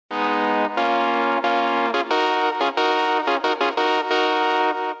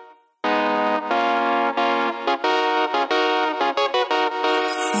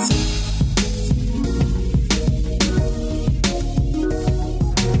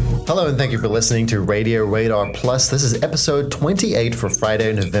Hello and thank you for listening to Radio Radar Plus. This is episode 28 for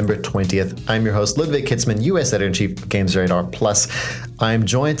Friday, November 20th. I'm your host, Ludwig Hitzman, U.S. Editor-in-Chief of Games Radar Plus. I'm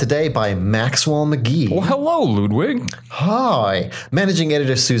joined today by Maxwell McGee. Well, hello, Ludwig. Hi. Managing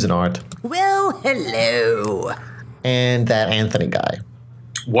Editor Susan Art. Well, hello. And that Anthony guy.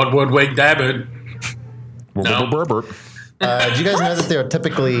 What would wake Dabbit? No. Do you guys know that there are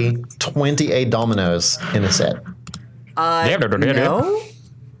typically 28 dominoes in a set? No?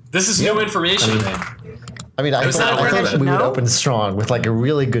 This is new information. I thought we would No? open strong with like a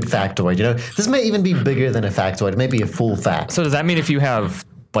really good factoid. You know, this may even be bigger than a factoid, maybe a full fact. So does that mean if you have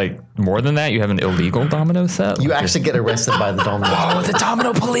like more than that, you have an illegal domino set? You actually get arrested by the dominoes. Oh, the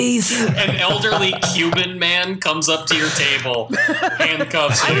domino police! An elderly Cuban man comes up to your table,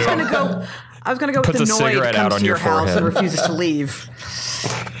 handcuffs I you. was gonna go Puts with a the Noid cigarette out comes on to your your house and forehead. refuses to leave.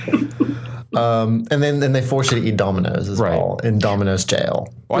 And then they force you to eat Domino's as well in Domino's jail.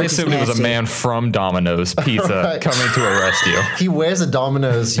 Well, I Which is assumed it was a nasty. man from Domino's Pizza Right. coming to arrest you. He wears a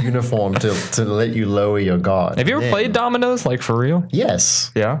Domino's uniform to let you lower your guard. Have you ever played Domino's, like for real? Yes.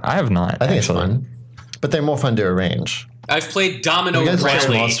 Yeah, I have not. I think it's fun. But they're more fun to arrange. I've played Domino You guys watch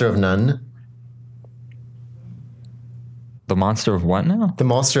Rally. Monster of None? The Monster of what now? The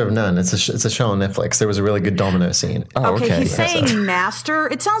Monster of None. It's a show on Netflix. There was a really good domino scene. Oh, Okay, okay. he's saying master.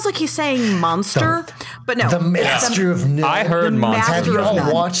 It sounds like he's saying monster, but no. The Master of None. I heard The Monster. Have Master you of all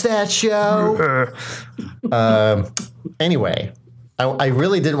None. watched that show? Anyway, I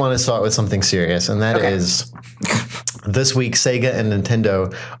really did want to start with something serious, and that is this week Sega and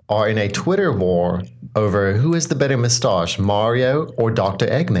Nintendo are in a Twitter war over who has the better mustache, Mario or Dr.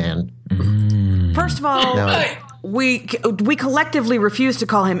 Eggman. First of all, Now, we collectively refuse to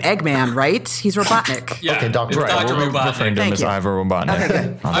call him Eggman, right? He's Robotnik. Yeah, Okay, Dr. it's Right, Dr. We're referring Robotnik. to him Thank as you. Ivor Robotnik. Okay,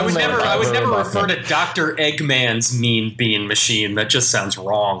 good. I would never Robotnik. refer to Dr. Eggman's mean bean machine. That just sounds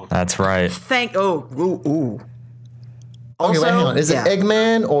wrong. That's right. Ooh. Okay, wait, hang on. Is yeah. it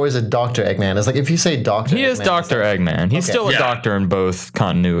Eggman or is it Dr. Eggman? It's like if you say Dr. He is Eggman, Dr. Eggman. He's still a Yeah. doctor in both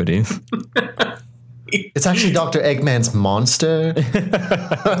continuities. it's actually Dr. Eggman's monster.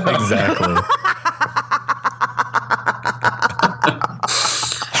 Exactly.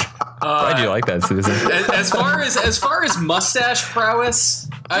 Why do you like that, Susan? As far as mustache prowess,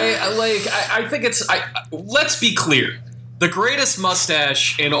 I think it's. Let's be clear. The greatest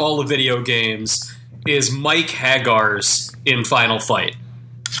mustache in all of video games is Mike Hagar's in Final Fight.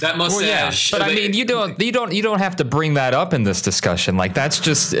 That mustache. But I mean, you don't have to bring that up in this discussion. Like that's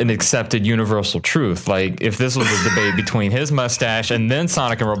just an accepted universal truth. Like if this was a debate between his mustache and then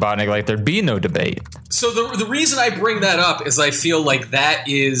Sonic and Robotnik, like there'd be no debate. So the reason I bring that up is I feel like that's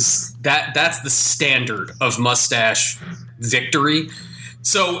the standard of mustache victory.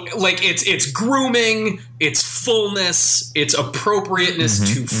 So like it's grooming, it's fullness, it's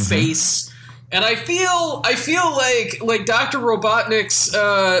appropriateness to face. And I feel like Dr. Robotnik's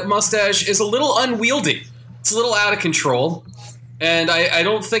mustache is a little unwieldy. It's a little out of control. And I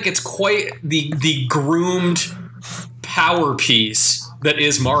don't think it's quite the groomed power piece that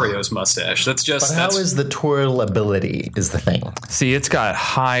is Mario's mustache. That's just But how is the twirl ability is the thing. See, it's got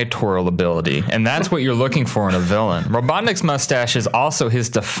high twirl ability, and that's what you're looking for in a villain. Robotnik's mustache is also his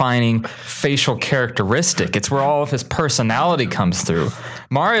defining facial characteristic. It's where all of his personality comes through.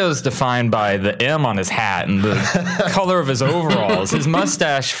 Mario's defined by the M on his hat and the color of his overalls. His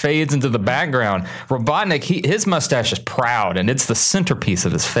mustache fades into the background. Robotnik, his mustache is proud, and it's the centerpiece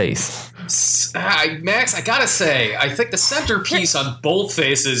of his face. Max, I gotta say, I think the centerpiece on both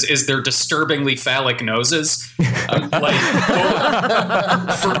faces is their disturbingly phallic noses. For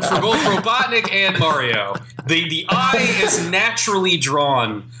both Robotnik and Mario, the eye is naturally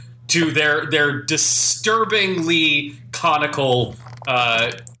drawn to their disturbingly conical,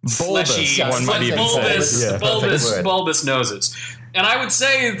 fleshy, one might even say. bulbous noses. And I would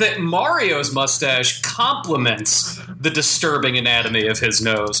say that Mario's mustache complements the disturbing anatomy of his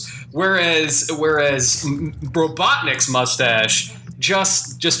nose, whereas Robotnik's mustache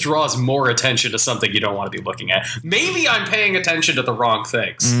just draws more attention to something you don't want to be looking at. Maybe I'm paying attention to the wrong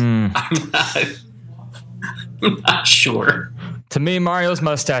things. I'm not sure. To me, Mario's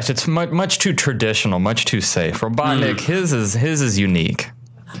mustache, it's much too traditional, much too safe. Robotnik, his is unique.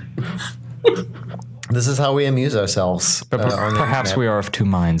 This is how we amuse ourselves. But perhaps we are of two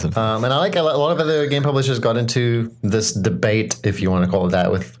minds. And I like a lot of other game publishers got into this debate, if you want to call it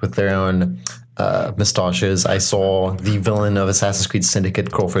that, with their own mustaches. I saw the villain of Assassin's Creed Syndicate,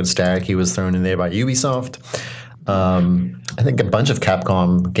 Crawford Starrick. He was thrown in there by Ubisoft. I think a bunch of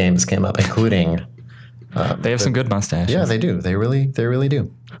Capcom games came up, including. They have some good mustaches. Yeah, they do. They really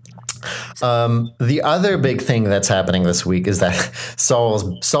do. The other big thing that's happening this week is that Star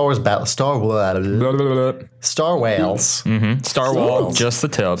Wales, Star just the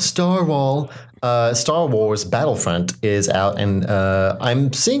tip. Star Wars Battlefront is out, and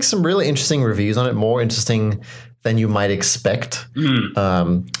I'm seeing some really interesting reviews on it, more interesting than you might expect.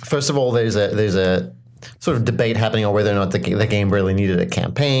 First of all, there's a sort of debate happening on whether or not the game really needed a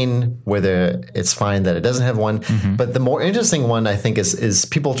campaign, whether it's fine that it doesn't have one. But the more interesting one, I think, is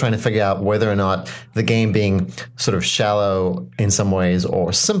people trying to figure out whether or not the game being sort of shallow in some ways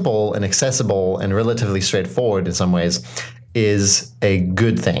or simple and accessible and relatively straightforward in some ways is a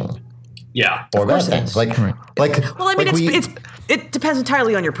good thing. Yeah. Or a bad thing. Well, I mean, it depends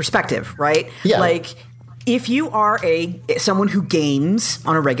entirely on your perspective, right? Yeah. Like, if you are someone who games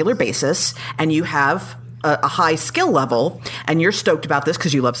on a regular basis and you have a high skill level and you're stoked about this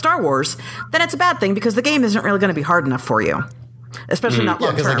because you love Star Wars, then it's a bad thing because the game isn't really going to be hard enough for you. Especially not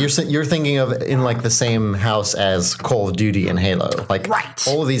long term. Yeah, because you're thinking of in like the same house as Call of Duty and Halo. Like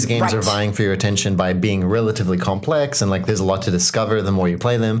all of these games are vying for your attention by being relatively complex, and like there's a lot to discover the more you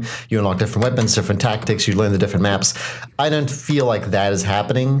play them. You unlock different weapons, different tactics, you learn the different maps. I don't feel like that is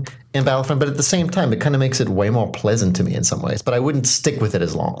happening in Battlefront, but at the same time, it kind of makes it way more pleasant to me in some ways. But I wouldn't stick with it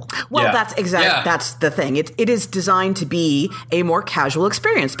as long. Well, that's the thing. It is designed to be a more casual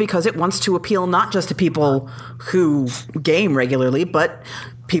experience because it wants to appeal not just to people who game regularly, but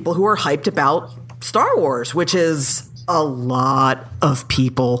people who are hyped about Star Wars, which is a lot of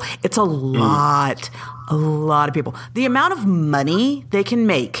people. It's a lot of people. The amount of money they can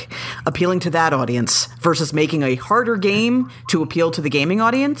make appealing to that audience versus making a harder game to appeal to the gaming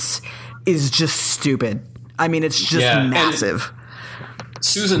audience is just stupid. I mean, it's just massive.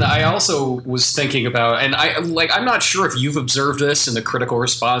 Susan, I also was thinking about, and I'm not sure if you've observed this in the critical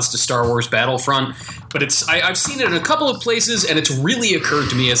response to Star Wars Battlefront, but I've seen it in a couple of places, and it's really occurred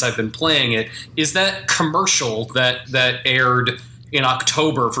to me as I've been playing it, is that commercial that aired in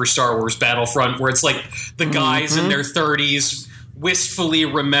October for Star Wars Battlefront, where it's like the guys in their 30s wistfully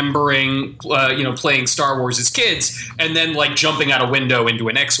remembering, playing Star Wars as kids, and then like jumping out a window into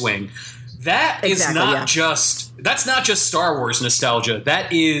an X-wing. That's not just Star Wars nostalgia.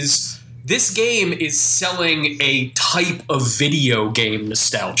 This game is selling a type of video game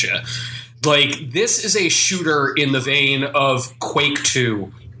nostalgia. Like, this is a shooter in the vein of Quake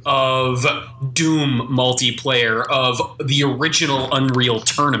 2, of Doom multiplayer, of the original Unreal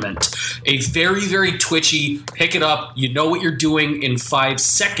Tournament. A very, very twitchy, pick it up, you know what you're doing in 5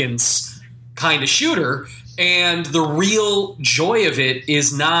 seconds kind of shooter. And the real joy of it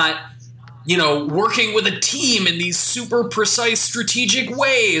is not, working with a team in these super precise strategic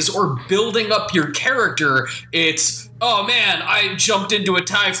ways or building up your character. It's, oh man, I jumped into a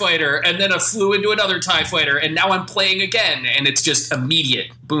TIE fighter and then I flew into another TIE fighter and now I'm playing again, and it's just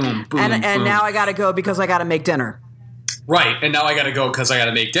immediate. Boom, boom, and boom. now I gotta go because I gotta make dinner. Right, and now I gotta go because I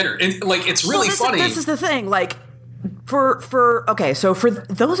gotta make dinner. And like, it's really funny. This is the thing, like, for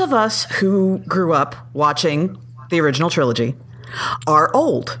those of us who grew up watching the original trilogy are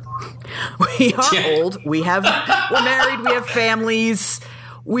old. We are old. We're married. We have families.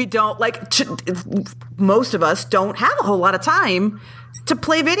 We don't most of us don't have a whole lot of time to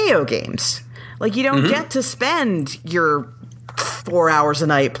play video games. Like, you don't get to spend your 4 hours a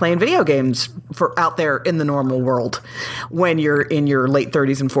night playing video games out there in the normal world when you're in your late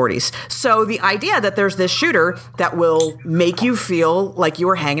 30s and 40s. So the idea that there's this shooter that will make you feel like you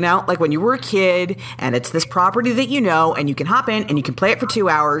were hanging out like when you were a kid, and it's this property that and you can hop in and you can play it for 2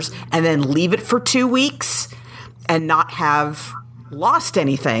 hours and then leave it for 2 weeks and not have lost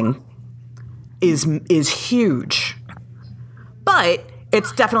anything is huge. But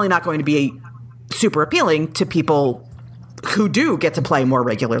it's definitely not going to be super appealing to people who do get to play more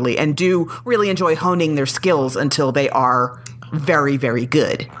regularly and do really enjoy honing their skills until they are very, very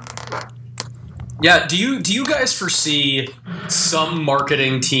good. Yeah, do you guys foresee some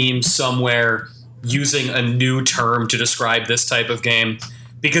marketing team somewhere using a new term to describe this type of game?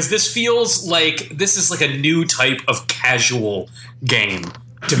 Because this feels like this is like a new type of casual game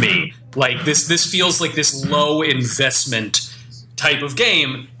to me. Like, this feels like this low investment type of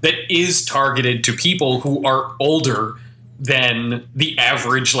game that is targeted to people who are older than the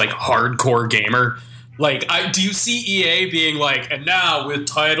average, like, hardcore gamer. Like, do you see EA being like, and now with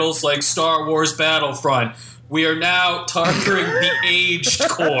titles like Star Wars Battlefront, we are now targeting the aged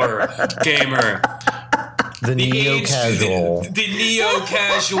core gamer. The neo-casual. The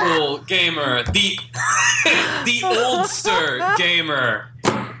neo-casual gamer. The oldster gamer.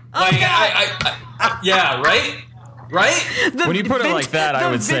 Like, yeah, right? Right? When you put it like that, I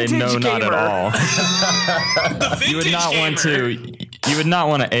would say no, not at all. The You would not gamer. want to. You would not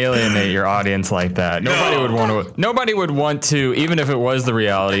want to alienate your audience like that. Nobody would want to, even if it was the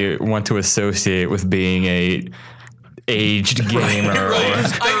reality, want to associate with being a aged gamer.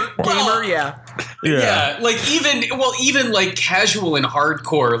 Gamer, yeah. Yeah, like even like casual and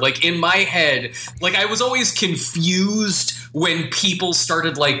hardcore, like in my head, like I was always confused when people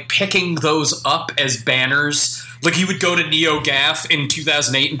started like picking those up as banners. Like you would go to NeoGAF in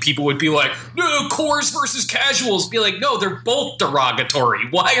 2008 and people would be like, no, cores versus casuals. Be like, no, they're both derogatory.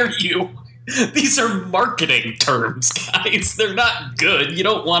 Why are you? These are marketing terms, guys. They're not good. You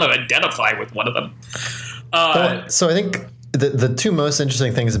don't want to identify with one of them. So I think the two most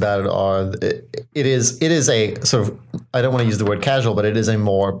interesting things about it are it is a sort of, I don't want to use the word casual, but it is a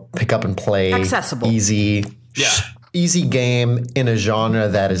more pick up and play, accessible, easy game in a genre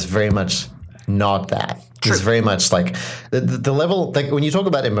that is very much not that. True. It's very much like the level, like when you talk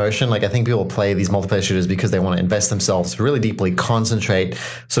about immersion, like I think people play these multiplayer shooters because they want to invest themselves really deeply, concentrate,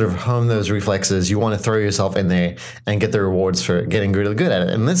 sort of hone those reflexes. You want to throw yourself in there and get the rewards for getting really good at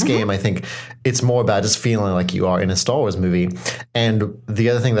it. In this game, I think it's more about just feeling like you are in a Star Wars movie. And the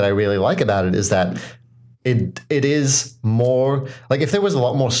other thing that I really like about it is that it is more like if there was a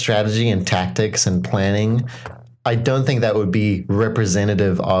lot more strategy and tactics and planning, I don't think that would be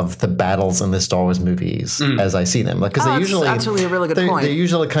representative of the battles in the Star Wars movies as I see them. Like, because that's actually a really good point. They're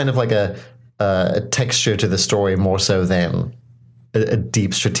usually kind of like a texture to the story more so than a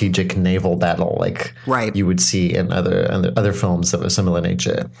deep strategic naval battle, like you would see in other films of a similar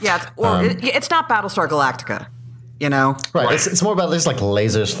nature. Yeah, it's not Battlestar Galactica. You know, right? It's more about there's like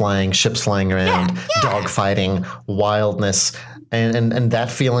lasers flying, ships flying around, dog fighting, wildness. And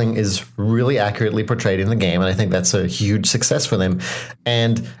that feeling is really accurately portrayed in the game, and I think that's a huge success for them.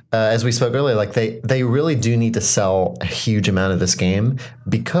 And as we spoke earlier, like they really do need to sell a huge amount of this game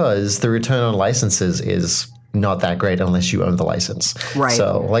because the return on licenses is not that great unless you own the license. Right.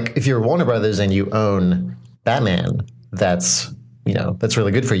 So, like, if you're Warner Brothers and you own Batman, that's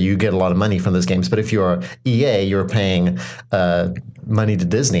really good for you. You get a lot of money from those games. But if you're EA, you're paying money to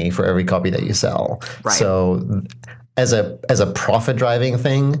Disney for every copy that you sell. Right. So as a profit driving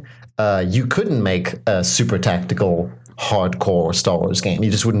thing, you couldn't make a super tactical hardcore Star Wars game.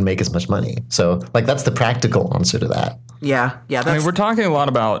 You just wouldn't make as much money. So like that's the practical answer to that. Yeah. I mean, we're talking a lot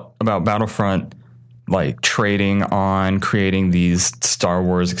about Battlefront, like trading on creating these Star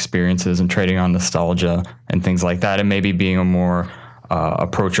Wars experiences and trading on nostalgia and things like that, and maybe being a more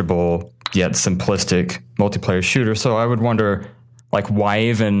approachable yet simplistic multiplayer shooter. So I would wonder, like, why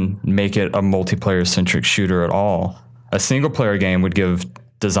even make it a multiplayer-centric shooter at all? A single-player game would give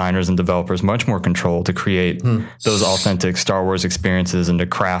designers and developers much more control to create those authentic Star Wars experiences and to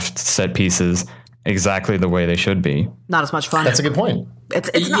craft set pieces exactly the way they should be. Not as much fun. That's a good point.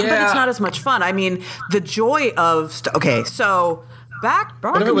 It's not, but it's not as much fun. I mean, the joy of so back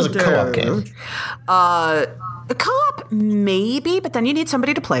what if it was a co-op game? A co-op maybe, but then you need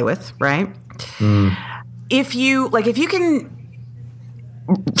somebody to play with, right? If you can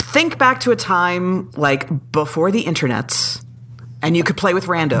think back to a time like before the internets and you could play with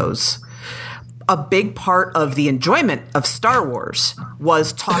randos, a big part of the enjoyment of Star Wars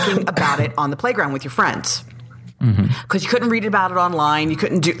was talking about it on the playground with your friends. Because you couldn't read about it online. You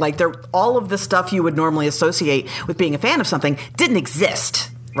couldn't do all of the stuff you would normally associate with being a fan of something didn't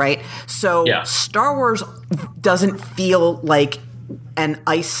exist, right? So Star Wars doesn't feel like an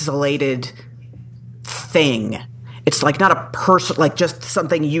isolated thing. It's like not a person, like just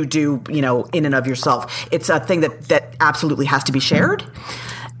something you do, in and of yourself. It's a thing that absolutely has to be shared.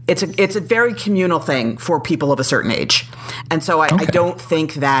 It's a very communal thing for people of a certain age. And so I don't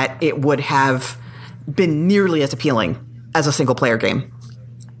think that it would have been nearly as appealing as a single player game.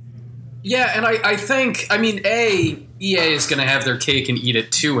 Yeah, and I think, EA is going to have their cake and eat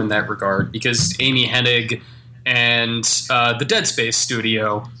it too in that regard, because Amy Hennig and the Dead Space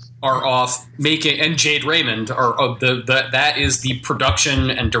studio are off making, and Jade Raymond are that is the production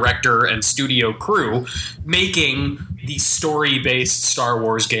and director and studio crew making the story-based Star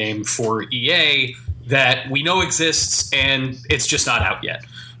Wars game for EA that we know exists, and it's just not out yet.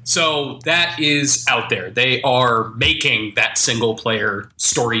 So that is out there. They are making that single-player,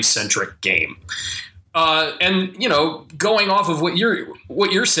 story-centric game. And going off of what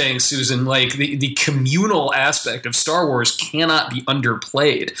you're saying, Susan, like the communal aspect of Star Wars cannot be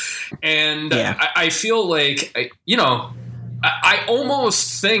underplayed. And I feel like I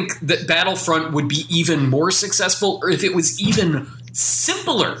almost think that Battlefront would be even more successful, or if it was even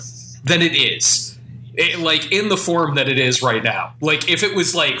simpler than it is. Like in the form that it is right now. Like if it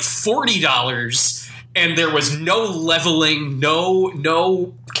was like $40 and there was no leveling,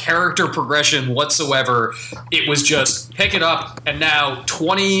 no character progression whatsoever. It was just pick it up, and now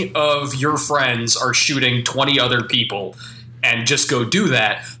 20 of your friends are shooting 20 other people, and just go do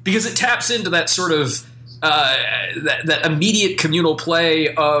that, because it taps into that sort of that immediate communal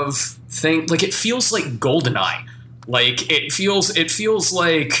play of thing. Like, it feels like GoldenEye. Like, it feels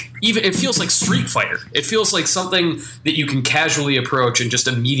like Street Fighter. It feels like something that you can casually approach and just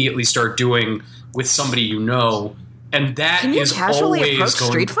immediately start doing with somebody you know. And that Can you is casually always approach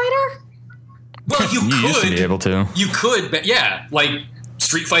going. Street Fighter? Well, you You used to could. be able to. You could, but yeah, like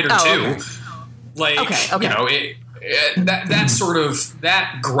Street Fighter 2. okay. Like, Okay. you know, that sort of,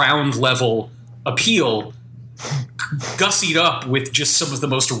 that ground level appeal gussied up with just some of the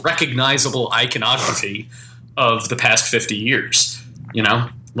most recognizable iconography of the past 50 years. You know?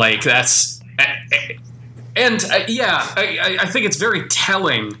 Like, that's... And, I think it's very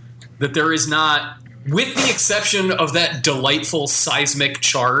telling that there is not, with the exception of that delightful seismic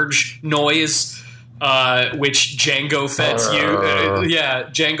charge noise, which Jango Fett's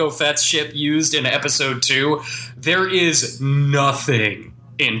Jango Fett's ship used in episode 2, there is nothing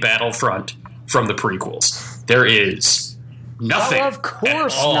in Battlefront from the prequels. There is nothing. Well, of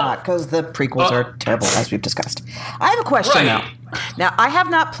course at all. not, because the prequels are terrible, as we've discussed. I have a question Right. now. Now, I have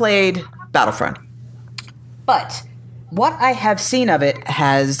not played Battlefront, but what I have seen of it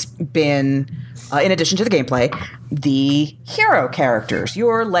has been, in addition to the gameplay, the hero characters.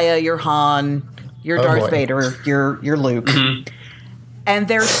 Your Leia, your Han, your Darth boy. Vader, your Luke. And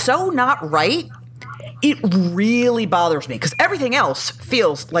they're so not right. It really bothers me, because everything else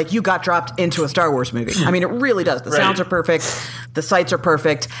feels like you got dropped into a Star Wars movie. I mean, it really does. The sounds are perfect. The sights are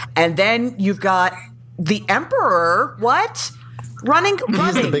perfect. And then you've got the Emperor. What? Running.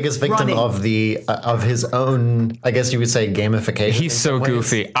 He's the biggest victim of his own, I guess you would say, gamification. He's so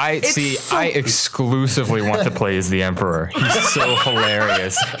goofy. I exclusively want to play as the Emperor. He's so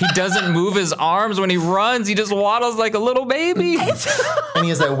hilarious. He doesn't move his arms when he runs. He just waddles like a little baby. And he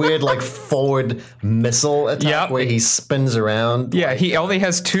has that weird, like, forward missile attack Yep. where he spins around. Yeah, he only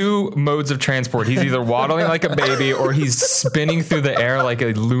has 2 modes of transport. He's either waddling like a baby or he's spinning through the air like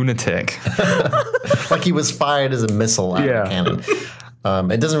a lunatic. Like he was fired as a missile out of a cannon.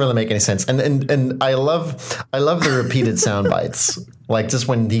 It doesn't really make any sense. And I love the repeated sound bites. Like, just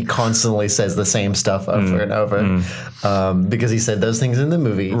when he constantly says the same stuff over and over. Because he said those things in the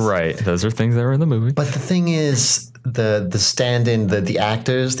movies. Right. Those are things that were in the movie. But the thing is, the stand-in, the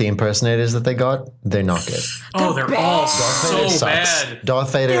actors, the impersonators that they got, they're not good. Oh, they're all so Sucks. bad.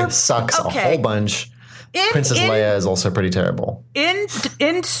 Darth Vader sucks a whole bunch. Princess Leia is also pretty terrible.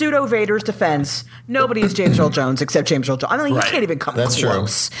 In pseudo Vader's defense, nobody is James Earl Jones except James Earl Jones. I mean, you can't even come That's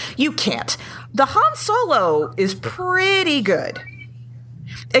close. You can't. The Han Solo is pretty good,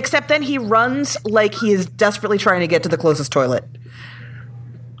 except then he runs like he is desperately trying to get to the closest toilet.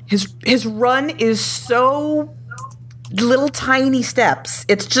 His run is so little tiny steps.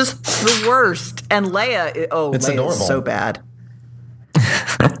 It's just the worst. And Leia, It's Leia adorable. is so bad.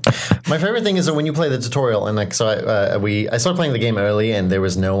 My favorite thing is that when you play the tutorial, and like, so I started playing the game early, and there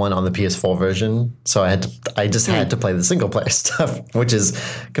was no one on the PS4 version, so I just had to play the single player stuff, which is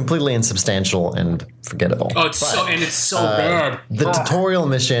completely insubstantial and forgettable. Oh, it's so bad. The tutorial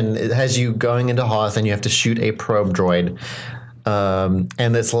mission, it has you going into Hoth, and you have to shoot a probe droid.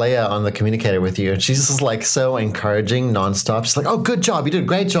 And it's Leia on the communicator with you, and she's just like so encouraging nonstop. She's like, "Oh, good job! You did a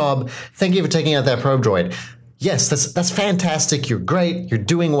great job. Thank you for taking out that probe droid. Yes, that's fantastic. You're great. You're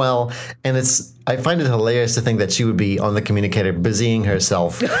doing well." And I find it hilarious to think that she would be on the communicator busying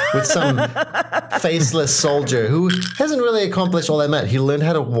herself with some faceless soldier who hasn't really accomplished all that much. He learned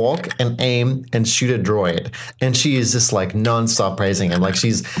how to walk and aim and shoot a droid, and she is just like nonstop praising him, like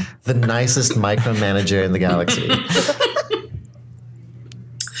she's the nicest micromanager in the galaxy.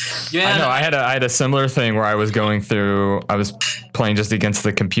 Yeah, I know. I had a similar thing where I was playing just against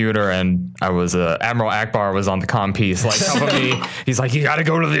the computer, and I was Admiral Akbar was on the comm piece, like helping me. He's like, you got to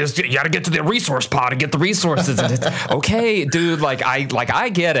get to the resource pod and get the resources. And it's okay, dude. Like I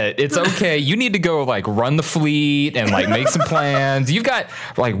get it. It's okay. You need to go like run the fleet and like make some plans. You've got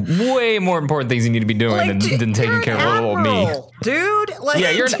like way more important things you need to be doing than taking care of little old me. Dude, like, Yeah,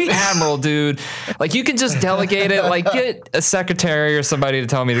 you're an admiral, dude. Like, you can just delegate it. Like, get a secretary or somebody to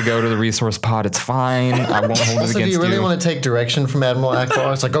tell me to go to the resource pod. It's fine. I won't hold it Also, against you. do you really want to take direction from Admiral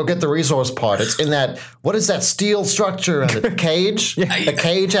Akbar? It's like, go get the resource pod. It's in that, what is that steel structure? A cage? A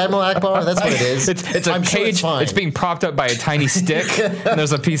cage, Admiral Akbar? That's what it is. It's a I'm sure cage. it's fine. It's being propped up by a tiny stick, and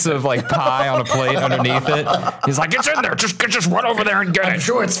there's a piece of like pie on a plate underneath it. He's like, it's in there. Just run over there and get it. I'm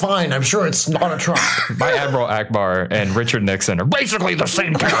sure it's fine. I'm sure it's not a trap. By Admiral Akbar and Richard Nixon. Jackson are basically the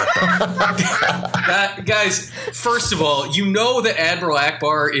same character. Guys, first of all, you know that Admiral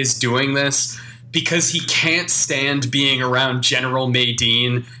Akbar is doing this because he can't stand being around General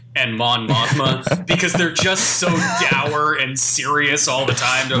Madine and Mon Mothma because they're just so dour and serious all the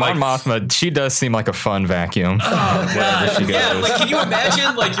time. They're Mon Mothma, she does seem like a fun vacuum. Oh, God. Yeah, like, can you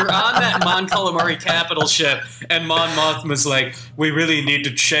imagine, like, you're on that Mon Calamari capital ship, and Mon Mothma's like, we really need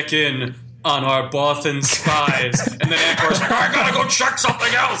to check in on our Bothan spies. And then Akbar's like, I gotta go check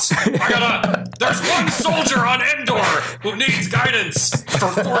something else. There's one soldier on Endor who needs guidance for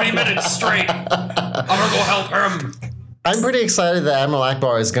 40 minutes straight. I'm gonna go help him. I'm pretty excited that Admiral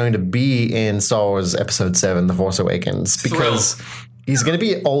Akbar is going to be in Star Wars Episode 7, The Force Awakens, because he's going to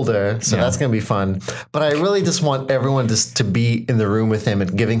be older, so that's going to be fun. But I really just want everyone to be in the room with him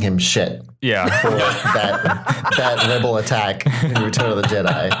and giving him shit for that rebel attack in Return of the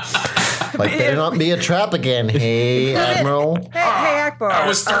Jedi. Like, better not be a trap again. Hey, Admiral. Hey, Akbar. That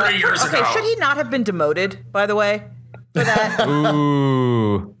was 30 years ago. Should he not have been demoted, by the way, for that?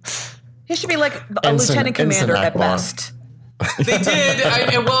 Ooh. He should be like a lieutenant commander at best. They did.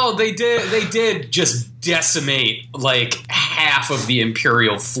 They did just decimate like half of the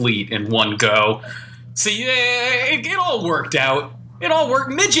Imperial fleet in one go. So it all worked out. It all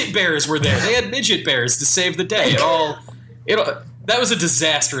worked. Midget bears were there. They had midget bears to save the day. That was a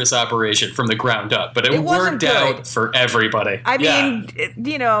disastrous operation from the ground up, but it worked out for everybody. I mean,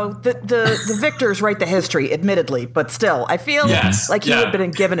 the victors write the history, admittedly, but still, I feel like he would have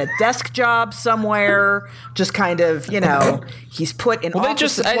been given a desk job somewhere, just kind of, he's put in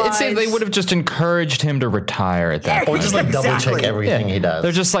office supplies. I'd say they would have just encouraged him to retire at that point. Or just like double check everything he does.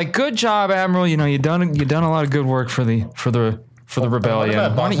 They're just like, good job, Admiral. You've done a lot of good work for the rebellion.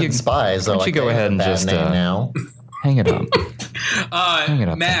 What about Bothan spies? Why don't you go ahead and just now? Hang it up. Hang it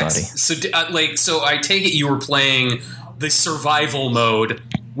up, Max. Buddy. So I take it you were playing the survival mode,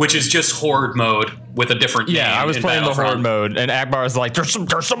 which is just horde mode with a different name. Yeah, I was playing the horde mode, and Akbar was like, "There's some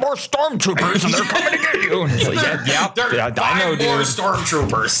more stormtroopers, and they're coming to get you." And he's like, I know, dude. More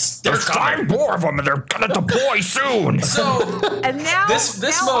stormtroopers. There's 5 more of them, and they're gonna deploy soon. So, and now this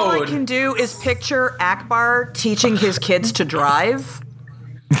now mode, all I can do is picture Akbar teaching his kids to drive,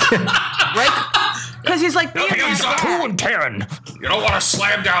 right? Because he's like, being 2 and 10. You don't want to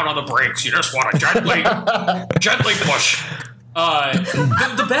slam down on the brakes. You just want to gently push.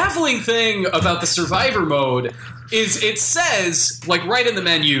 The baffling thing about the survivor mode is it says, like, right in the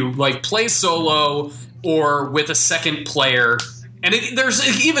menu, like, play solo or with a second player. And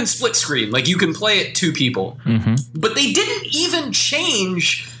there's even split screen. Like, you can play it 2 people. Mm-hmm. But they didn't even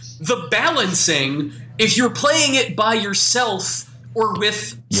change the balancing if you're playing it by yourself or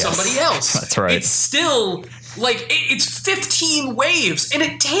with somebody else. That's right. It's still, like, it's 15 waves, and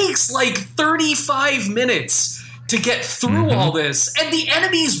it takes, like, 35 minutes to get through all this. And the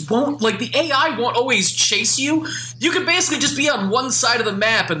enemies won't, like, the AI won't always chase you. You can basically just be on one side of the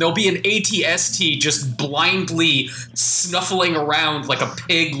map, and there'll be an ATST just blindly snuffling around like a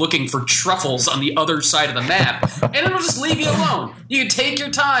pig looking for truffles on the other side of the map. And it'll just leave you alone. You can take your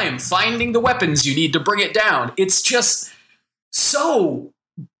time finding the weapons you need to bring it down. It's just so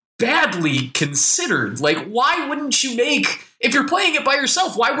badly considered. Like, why wouldn't you if you're playing it by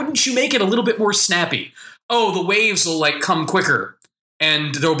yourself, why wouldn't you make it a little bit more snappy? Oh, the waves will, like, come quicker,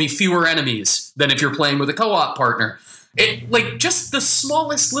 and there'll be fewer enemies than if you're playing with a co-op partner. Like, just the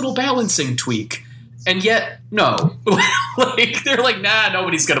smallest little balancing tweak. And yet, no. Like, they're like, nah,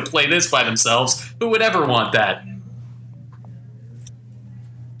 nobody's gonna play this by themselves. Who would ever want that?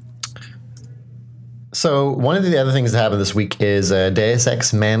 So one of the other things that happened this week is Deus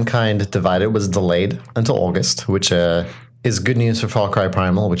Ex Mankind Divided was delayed until August, which is good news for Far Cry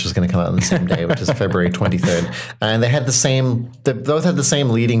Primal, which is going to come out on the same day, which is February 23rd. And they both had the same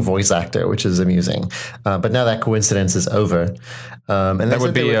leading voice actor, which is amusing. But now that coincidence is over. And that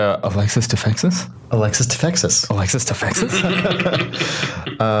would be Alexis Tefexis? Alexis Tefexis. Alexis Tefexis?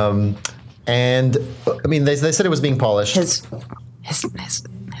 And, I mean, they said it was being polished.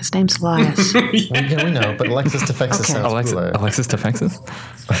 His name's Elias. Yeah, we know, but Alexis Tefexis sounds cooler. Alexis Tefexis?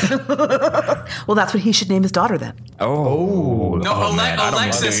 Well, that's what he should name his daughter then. Oh. No,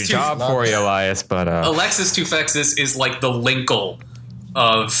 Alexis job for you, Elias, but Alexis Tefexis is like the Linkle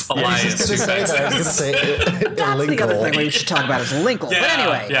of Elias Tefexis. I was going to say that's the other thing we should talk about is Linkle. Yeah, but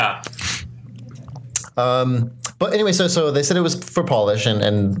anyway. Yeah. But anyway, so they said it was for polish,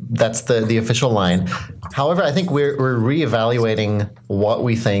 and that's the official line. However, I think we're reevaluating what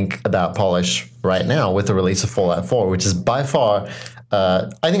we think about polish right now with the release of Fallout 4, which is by far, I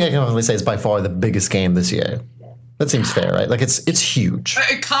think I can definitely say it's by far the biggest game this year. That seems fair, right? Like it's huge.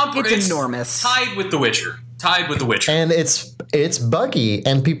 It's enormous. Tied with The Witcher. Tied with The Witcher. And it's buggy,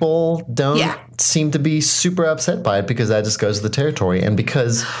 and people don't Yeah. seem to be super upset by it because that just goes to the territory, and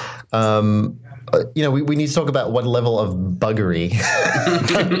because we need to talk about what level of buggery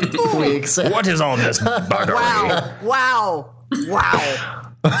we accept. What is all this buggery? Wow.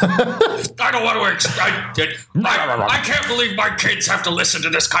 I don't want to. I can't believe my kids have to listen to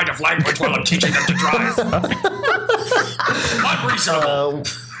this kind of language while I'm teaching them to drive. Unreasonable.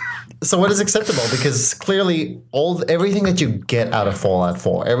 So what is acceptable? Because clearly, everything that you get out of Fallout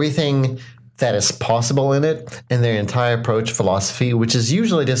 4, everything that is possible in it, and their entire approach philosophy, which is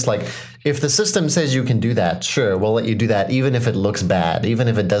usually just like, if the system says you can do that, sure, we'll let you do that, even if it looks bad, even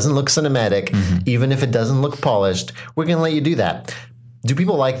if it doesn't look cinematic, even if it doesn't look polished, we're going to let you do that. Do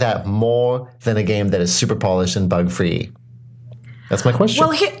people like that more than a game that is super polished and bug-free? That's my question.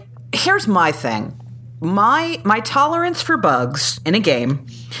 Well, here's my thing. My tolerance for bugs in a game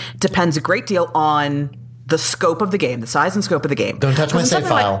depends a great deal on the scope of the game, the size and scope of the game. Don't touch my save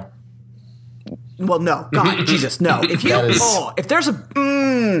file. Well, no. God, Jesus, no. If if there's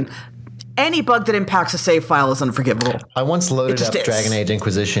any bug that impacts a save file is unforgivable. I once loaded up is. Dragon Age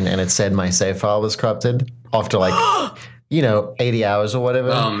Inquisition and it said my save file was corrupted after 80 hours or whatever.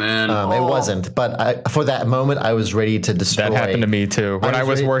 Oh, man. It wasn't. But for that moment, I was ready to destroy. That happened to me too when I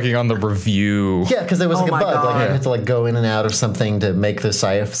was working on the review. Yeah, because there was a bug. God. I had to go in and out of something to make the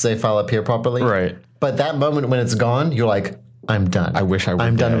save file appear properly. Right. But that moment when it's gone, you're like, I'm done. I wish I were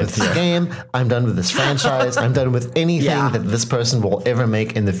I'm done dead. with this game. I'm done with this franchise. I'm done with anything that this person will ever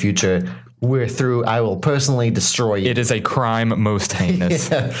make in the future. We're through. I will personally destroy you. It is a crime most heinous.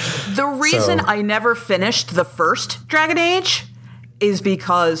 The reason I never finished the first Dragon Age is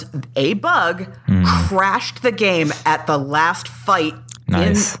because a bug crashed the game at the last fight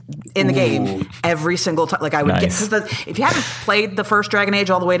Nice. in the game every single time. Like I would Nice. get if you haven't played the first Dragon Age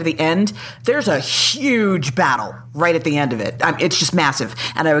all the way to the end, there's a huge battle right at the end of it. It's just massive,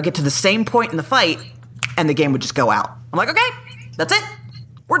 and I would get to the same point in the fight, and the game would just go out. I'm like, okay, that's it.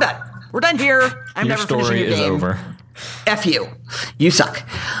 We're done. We're done here. I'm Your never finishing story your is game. over. F you. You suck.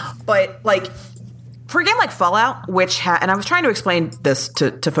 But for a game like Fallout, and I was trying to explain this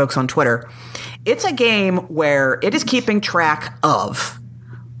to folks on Twitter, it's a game where it is keeping track of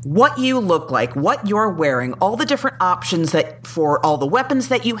what you look like, what you're wearing, all the different options for all the weapons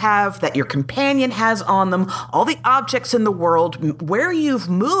that you have, that your companion has on them, all the objects in the world, where you've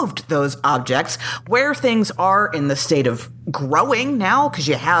moved those objects, where things are in the state of growing now, because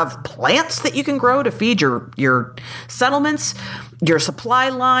you have plants that you can grow to feed your settlements, your supply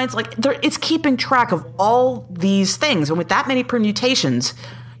lines. It's keeping track of all these things. And with that many permutations,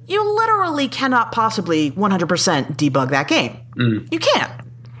 you literally cannot possibly 100% debug that game. You can't.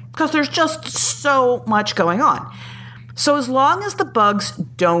 Because there's just so much going on. So as long as the bugs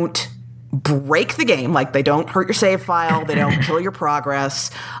don't break the game, like they don't hurt your save file, they don't kill your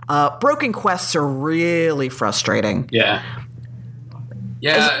progress, broken quests are really frustrating. Yeah.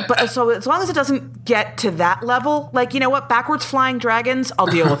 So as long as it doesn't get to that level, you know what, backwards flying dragons, I'll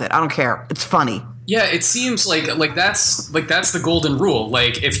deal with it. I don't care. It's funny. Yeah, it seems like that's the golden rule.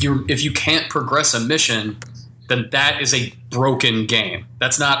 Like if you can't progress a mission, then that is a broken game.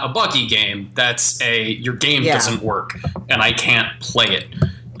 That's not a buggy game. That's your game doesn't work, and I can't play it.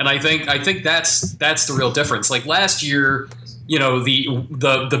 And I think that's the real difference. Like last year,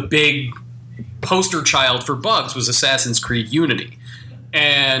 the big poster child for bugs was Assassin's Creed Unity.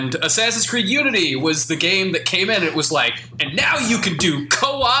 And Assassin's Creed Unity was the game that came in and it was like, and now you can do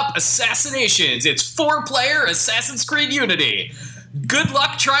co-op assassinations. It's 4-player Assassin's Creed Unity. Good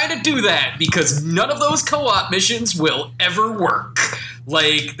luck trying to do that because none of those co-op missions will ever work.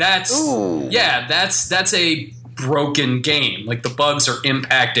 That's a broken game. Like the bugs are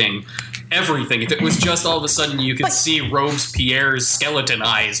impacting everything. If it was just all of a sudden you could see Robespierre's skeleton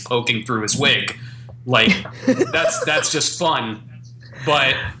eyes poking through his wig, that's just fun.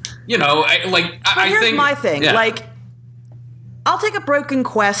 But I think my thing. Yeah. I'll take a broken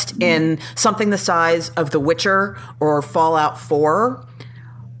quest in something the size of The Witcher or Fallout 4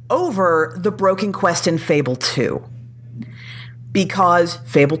 over the broken quest in Fable 2. Because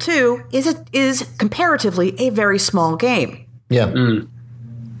Fable 2 is comparatively a very small game. Yeah.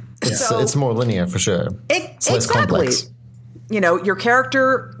 So, It's more linear for sure. It's less exactly. complex. Your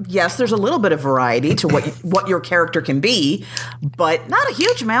character, yes, there's a little bit of variety to what your character can be, but not a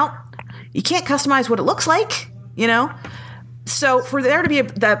huge amount. You can't customize what it looks like, So for there to be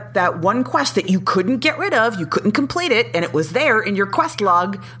that one quest that you couldn't get rid of, you couldn't complete it, and it was there in your quest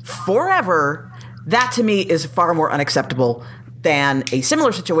log forever, that to me is far more unacceptable than a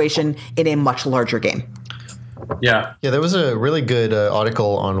similar situation in a much larger game. Yeah. Yeah, there was a really good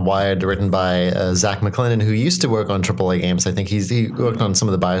article on Wired written by Zach McLennan, who used to work on AAA games. I think he worked on some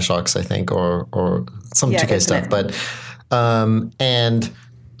of the BioShocks, I think, or some 2K stuff. But and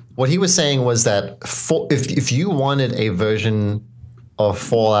what he was saying was that if you wanted a version of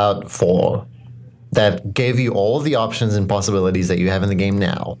Fallout 4 that gave you all of the options and possibilities that you have in the game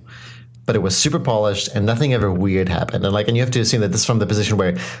now, but it was super polished and nothing ever weird happened. And you have to assume that this is from the position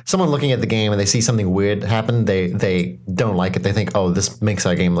where someone looking at the game and they see something weird happen, they don't like it. They think, oh, this makes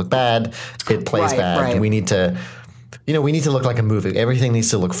our game look bad. It plays bad. Right. We need to look like a movie. Everything needs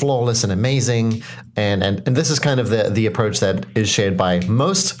to look flawless and amazing. And this is kind of the approach that is shared by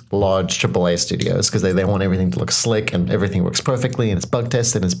most large AAA studios, because they want everything to look slick and everything works perfectly and it's bug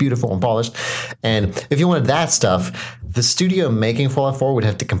tested and it's beautiful and polished. And if you wanted that stuff, the studio making Fallout 4 would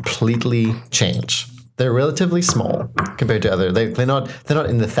have to completely change. They're relatively small compared to other. They're not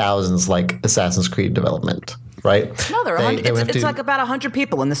in the thousands like Assassin's Creed development. Right? No, it's like about 100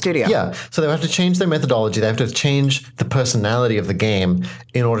 people in the studio. Yeah, so they have to change their methodology. They have to change the personality of the game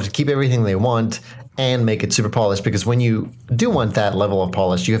in order to keep everything they want and make it super polished. Because when you do want that level of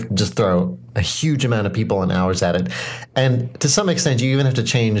polish, you have to just throw a huge amount of people and hours at it. And to some extent, you even have to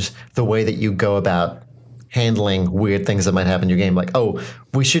change the way that you go about handling weird things that might happen in your game. Like, oh,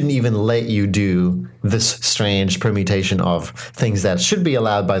 we shouldn't even let you do this strange permutation of things that should be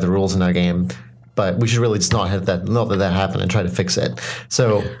allowed by the rules in our game. But we should really just not let that happen and try to fix it.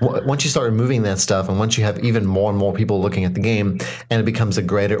 So once you start removing that stuff, and once you have even more and more people looking at the game, and it becomes a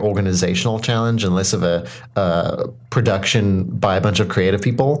greater organizational challenge and less of a production by a bunch of creative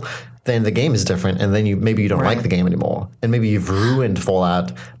people, then the game is different, and then maybe you don't like the game anymore, and maybe you've ruined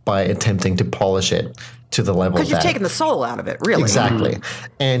Fallout by attempting to polish it to the level because you've taken the soul out of it, really. Exactly.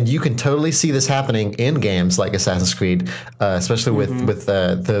 And you can totally see this happening in games like Assassin's Creed, especially with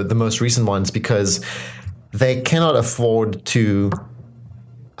the most recent ones, because they cannot afford to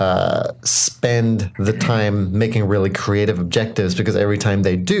spend the time making really creative objectives, because every time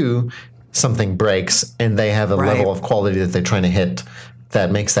they do, something breaks, and they have a level of quality that they're trying to hit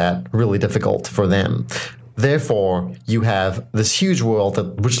that makes that really difficult for them. Therefore, you have this huge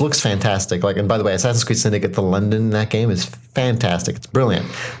world which looks fantastic. And by the way, Assassin's Creed Syndicate, the London in that game is fantastic. It's brilliant.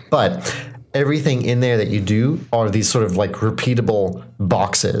 But everything in there that you do are these sort of like repeatable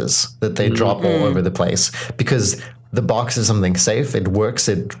boxes that they drop all over the place, because the box is something safe. It works.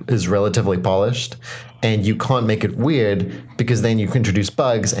 It is relatively polished. And you can't make it weird, because then you can introduce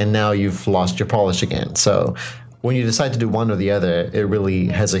bugs and now you've lost your polish again. So when you decide to do one or the other, it really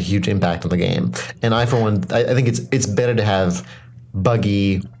has a huge impact on the game. And I think it's better to have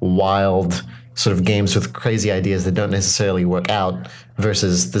buggy, wild sort of games with crazy ideas that don't necessarily work out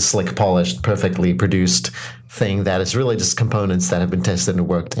versus the slick, polished, perfectly produced thing that is really just components that have been tested and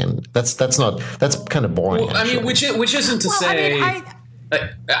worked in. That's kind of boring. Well, I mean, which isn't to say.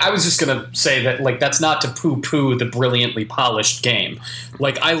 I was just gonna say that, like, that's not to poo-poo the brilliantly polished game.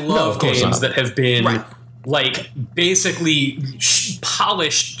 Like, I love games that have been like basically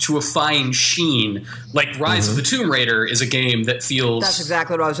polished to a fine sheen. Like Rise of the Tomb Raider is a game that feels that's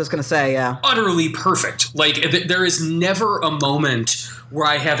exactly what I was just going to say. Yeah, utterly perfect. Like there is never a moment where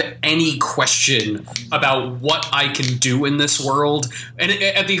I have any question about what I can do in this world, and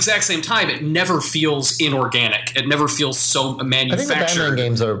at the exact same time, it never feels inorganic. It never feels so manufactured. I think the Batman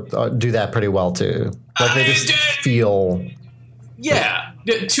games do that pretty well too. Like they just feel. Yeah.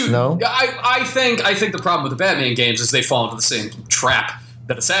 No? I think the problem with the Batman games is they fall into the same trap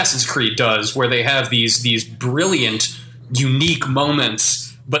that Assassin's Creed does, where they have these brilliant, unique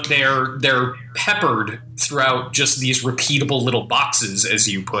moments, but they're peppered throughout just these repeatable little boxes, as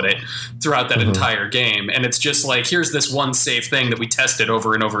you put it, throughout that entire game. And it's just like, here's this one safe thing that we tested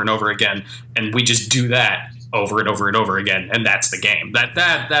over and over and over again, and we just do that over and over and over again, and that's the game.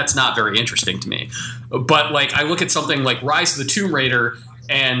 That's not very interesting to me. But like, I look at something like Rise of the Tomb Raider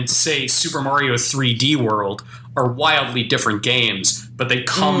and say Super Mario 3D World are wildly different games, but they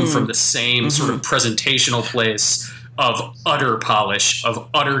come from the same sort of presentational place of utter polish, of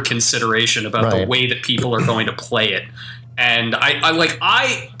utter consideration about the way that people are going to play it. And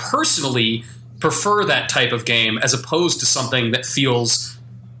I personally prefer that type of game as opposed to something that feels,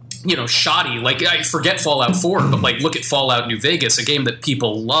 you know, shoddy. Like, I forget Fallout 4, but like, look at Fallout New Vegas, a game that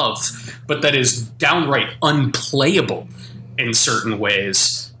people love, but that is downright unplayable in certain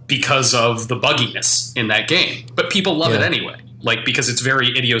ways because of the bugginess in that game. But people love it anyway, like, because it's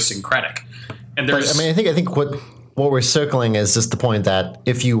very idiosyncratic. And there's, I think what we're circling is just the point that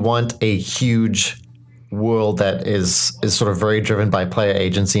if you want a huge world that is sort of very driven by player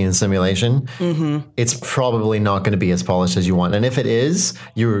agency and simulation, it's probably not going to be as polished as you want. And if it is,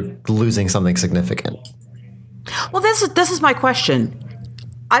 you're losing something significant. Well, this is my question.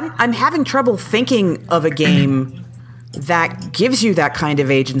 I'm having trouble thinking of a game that gives you that kind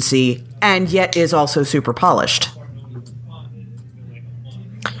of agency and yet is also super polished.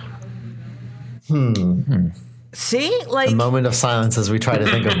 See, like A moment of silence as we try to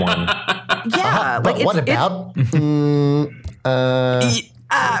think of one. yeah, But like what about?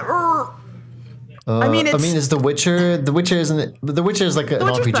 I mean, is The Witcher? The Witcher isn't. The Witcher is like an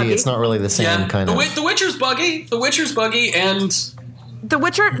Witcher's RPG. buggy. It's not really the same kind of. The Witcher's buggy. The Witcher's buggy, and The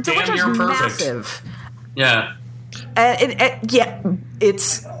Witcher's near perfect. massive. yeah.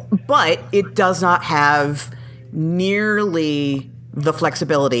 But it does not have nearly the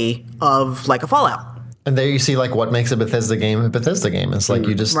flexibility of like a Fallout. And there you see like what makes a Bethesda game a Bethesda game. It's like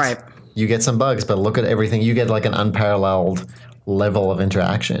you just Right. you get some bugs, but look at everything. You get like an unparalleled level of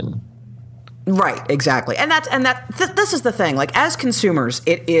interaction. Right, exactly. This is the thing. Like as consumers,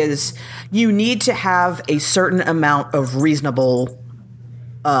 it is you need to have a certain amount of reasonable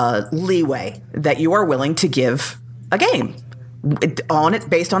leeway that you are willing to give a game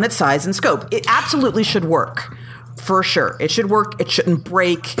based on its size and scope. It absolutely should work. For sure. It should work. It shouldn't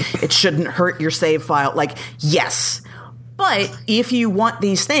break. It shouldn't hurt your save file. Like, yes. But if you want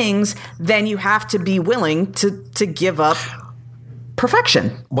these things, then you have to be willing to give up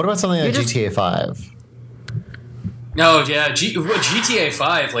perfection. What about something like just- GTA 5? No, yeah, GTA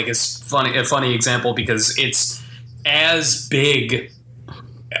 5 like is a funny example because it's as big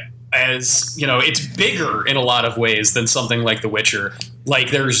as, you know, it's bigger in a lot of ways than something like The Witcher.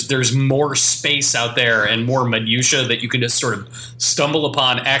 Like there's more space out there and more minutia that you can just sort of stumble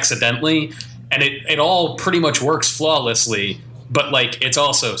upon accidentally, and it all pretty much works flawlessly, but like it's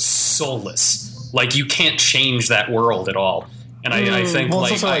also soulless. Like you can't change that world at all. And I think Well,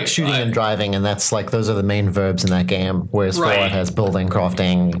 it's like also like shooting and driving, and that's like those are the main verbs in that game. Whereas Right. Fallout has building,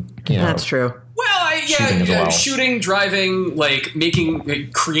 crafting. You know, That's true. Well, Shooting as well. shooting, driving, like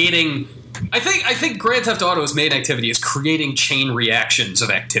creating. I think Grand Theft Auto's main activity is creating chain reactions of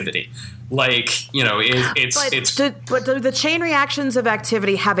activity. Like, you know, But do the chain reactions of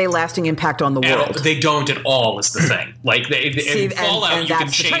activity have a lasting impact on the world? they don't at all. Is the thing. Like See, in Fallout, and you can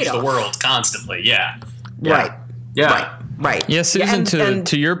that's the change the trade-off. world constantly. Yeah. Right. Yeah. Right. Yeah, Susan. and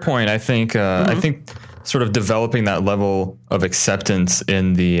To your point, I think I think sort of developing that level of acceptance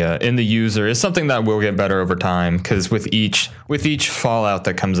in the user is something that will get better over time. Because with each Fallout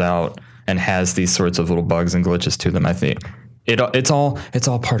that comes out and has these sorts of little bugs and glitches to them, I think it's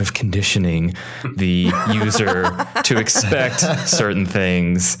all part of conditioning the user to expect certain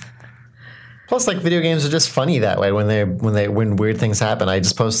things. Plus, like video games are just funny that way when weird things happen. I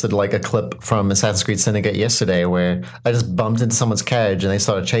just posted like a clip from Assassin's Creed Syndicate yesterday where I just bumped into someone's carriage and they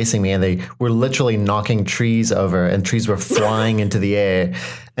started chasing me and they were literally knocking trees over and trees were flying into the air.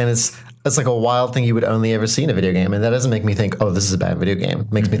 And it's like a wild thing you would only ever see in a video game, and that doesn't make me think, oh, this is a bad video game.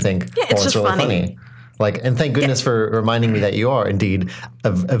 It makes me think, it's just really funny. Like, and thank goodness for reminding me that you are indeed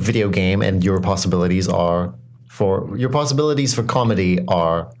a video game, and your possibilities for comedy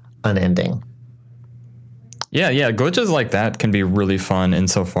are unending. Yeah, glitches like that can be really fun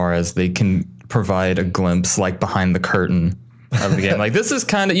insofar as they can provide a glimpse like behind the curtain of the game. Like this is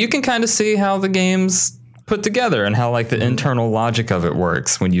you can kind of see how the game's put together and how like the internal logic of it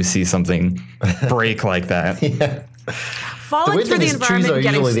works when you see something break like that. Yeah. The Falling weird through thing the is trees environment are and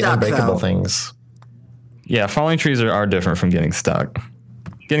getting usually the stuck, unbreakable though. things. Yeah, falling trees are different from getting stuck.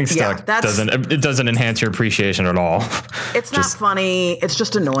 Getting stuck doesn't enhance your appreciation at all. It's not funny. It's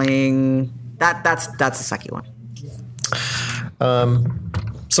just annoying. That's the sucky one.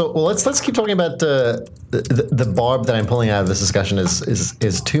 So let's keep talking about the barb that I'm pulling out of this discussion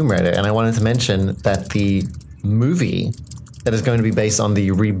is Tomb Raider, and I wanted to mention that the movie that is going to be based on the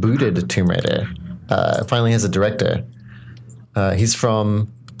rebooted Tomb Raider finally has a director. He's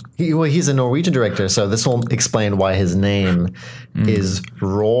a Norwegian director, so this will explain why his name is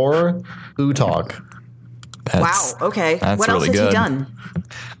Roar Uthaug. Wow. Okay. that's What else really has he good.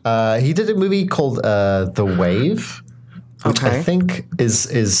 done? He did a movie called The Wave, which Okay. I think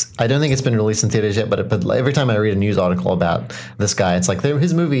is I don't think it's been released in theaters yet, but every time I read a news article about this guy, it's like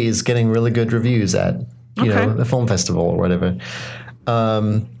his movie is getting really good reviews at the film festival or whatever.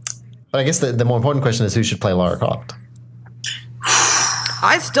 But I guess the more important question is who should play Lara Croft.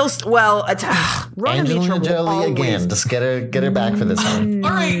 I still Ronan Mitra Angelina will Jolie always- again. Just get her back for this one.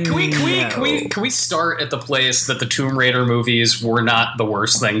 All right, can we start at the place that the Tomb Raider movies were not the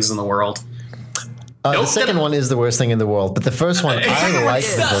worst things in the world? The second one is the worst thing in the world, but the first one I like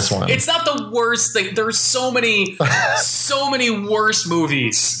the first one. It's not the worst thing. There's so many worse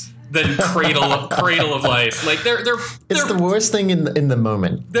movies than Cradle of Life. Like they're It's the worst thing in the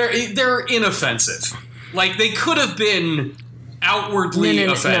moment. they're inoffensive. Like, they could have been outwardly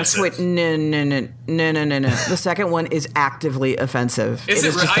offensive. No. The second one is actively offensive. Is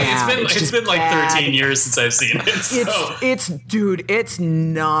it? It's been like bad. 13 years since I've seen it. It's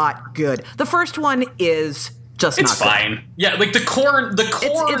not good. The first one is just It's not fine. good. Yeah, like the corn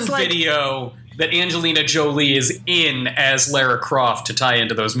It's like- video that Angelina Jolie is in as Lara Croft to tie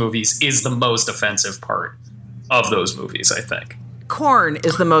into those movies is the most offensive part of those movies, I think. Korn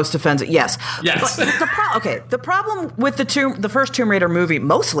is the most offensive. Yes. Yes. But the problem with the first Tomb Raider movie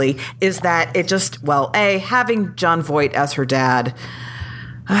mostly is that it just having Jon Voight as her dad.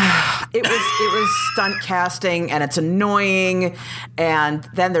 It was stunt casting, and it's annoying. And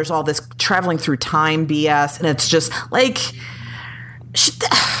then there's all this traveling through time BS, and it's just like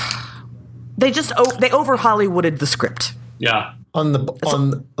they over Hollywooded the script. Yeah.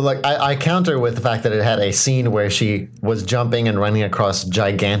 I counter with the fact that it had a scene where she was jumping and running across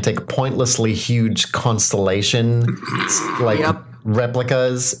gigantic, pointlessly huge constellation,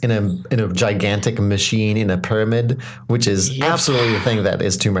 replicas in a gigantic machine in a pyramid, which is absolutely the thing that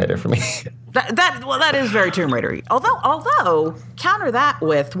is Tomb Raider for me. That is very Tomb Raider-y. Although counter that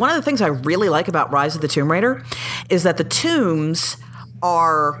with one of the things I really like about Rise of the Tomb Raider is that the tombs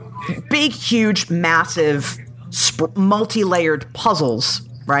are big, huge, massive, multi-layered puzzles,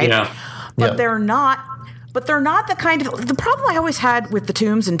 right? Yeah. But they're not the kind of the problem I always had with the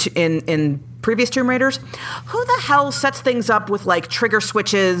tombs in previous Tomb Raiders. Who the hell sets things up with like trigger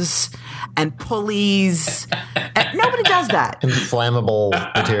switches and pulleys? And nobody does that. And flammable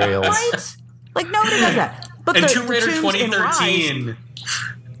materials. Right? Like nobody does that. But And the Tomb Raider tombs in 2013.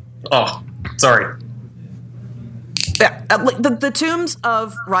 Oh, sorry. Yeah, like the tombs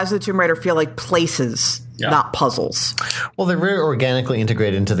of Rise of the Tomb Raider feel like places, not puzzles. Well, they're very organically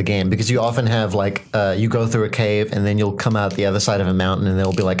integrated into the game because you often have you go through a cave and then you'll come out the other side of a mountain and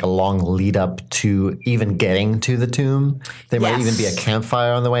there'll be like a long lead up to even getting to the tomb. There might even be a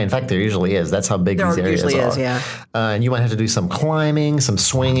campfire on the way. In fact, there usually is. That's how big these areas are. And you might have to do some climbing, some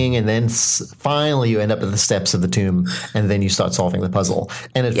swinging, and then finally you end up at the steps of the tomb and then you start solving the puzzle.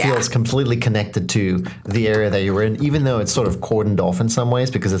 And it feels completely connected to the area that you were in, even though it's sort of cordoned off in some ways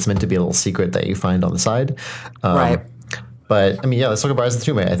because it's meant to be a little secret that you find on the side. Right. But I mean, let's talk about Rise of the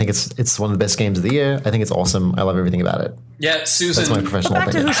Tomb Raider. I think it's one of the best games of the year. I think it's awesome. I love everything about it. Yeah, Susan. That's my professional Back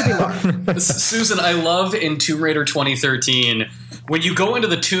opinion. to Who Should Be Laura. Susan, I love in Tomb Raider 2013 when you go into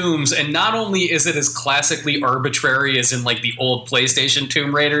the tombs, and not only is it as classically arbitrary as in like the old PlayStation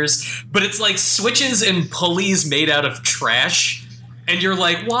Tomb Raiders, but it's like switches and pulleys made out of trash. And you're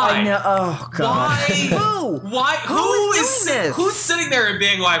like, why? I know. Oh God. Why? Who? Why? Who is doing this? Who's sitting there and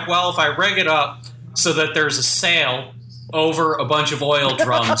being like, well, if I rig it up so that there's a sail over a bunch of oil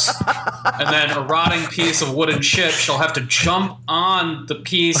drums, and then a rotting piece of wooden ship, she'll have to jump on the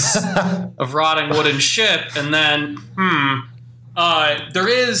piece of rotting wooden ship, and then, there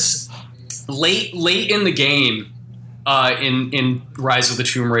is late in the game, in Rise of the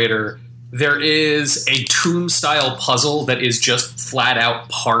Tomb Raider, there is a tomb-style puzzle that is just flat-out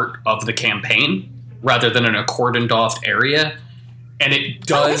part of the campaign, rather than in a cordoned-off area. And it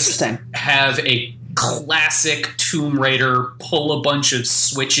does have a classic Tomb Raider pull a bunch of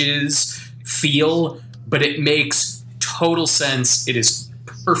switches feel, but it makes total sense. It is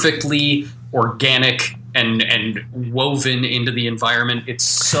perfectly organic and woven into the environment. It's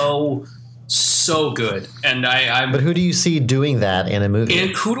so good. And But who do you see doing that in a movie?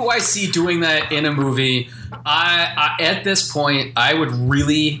 And who do I see doing that in a movie? I at this point, I would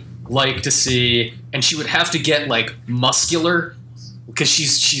really like to see, and she would have to get like muscular because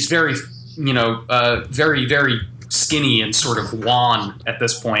she's very, very, very skinny and sort of wan at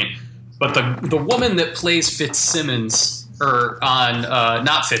this point. But the woman that plays Fitzsimmons,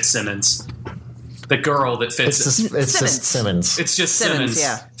 not Fitzsimmons, the girl that fits. It's just Simmons. It's just Simmons.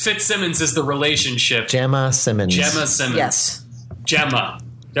 Yeah. Fitzsimmons is the relationship. Gemma Simmons. Yes. Gemma.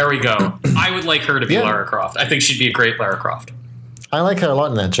 There we go. I would like her to be Lara Croft. I think she'd be a great Lara Croft. I like her a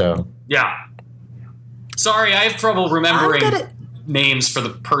lot in that show. Yeah. Sorry, I have trouble remembering names for the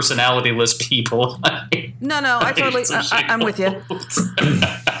personality-less people. No, I'm with you.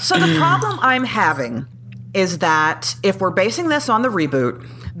 So the problem I'm having is that if we're basing this on the reboot,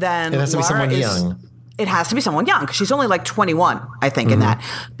 then it has to be someone young. It has to be someone young because she's only like 21, I think, in that.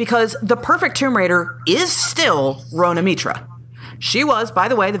 Because the perfect Tomb Raider is still Rona Mitra. She was, by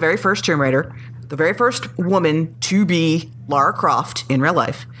the way, the very first Tomb Raider, the very first woman to be Lara Croft in real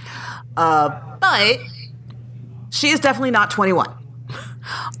life. But she is definitely not 21.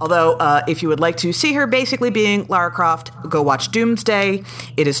 Although, if you would like to see her basically being Lara Croft, go watch Doomsday.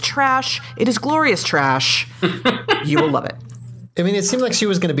 It is trash. It is glorious trash. You will love it. I mean, it seemed like she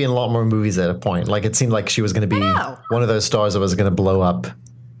was going to be in a lot more movies at a point. Like, it seemed like she was going to be know. one of those stars that was going to blow up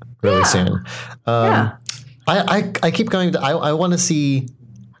really soon. Yeah. I keep going to, I want to see,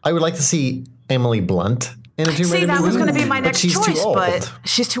 I would like to see Emily Blunt in a Tomb See, Raider that movie. was going to be my but next she's choice, too old. but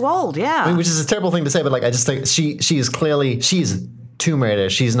she's too old. Yeah. I mean, which is a terrible thing to say, but like, I just think she is clearly, she's Tomb Raider.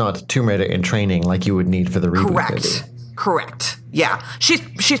 She's not Tomb Raider in training like you would need for the reboot movie. Correct. Yeah.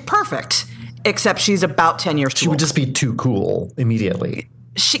 She's perfect, except she's about 10 years too She would old. just be too cool immediately.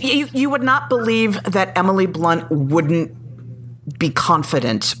 You would not believe that Emily Blunt wouldn't be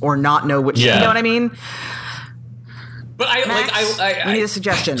confident or not know what she, Yeah. you know what I mean? But Max, we need a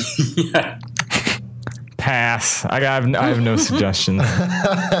suggestion. Pass. I have no suggestions.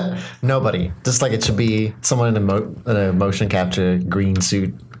 Nobody. Just like it should be someone in a motion capture green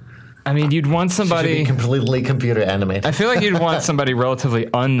suit. I mean, you'd want Should be somebody. completely computer animated. I feel like you'd want somebody relatively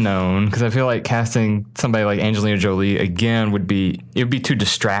unknown because I feel like casting somebody like Angelina Jolie again it'd be too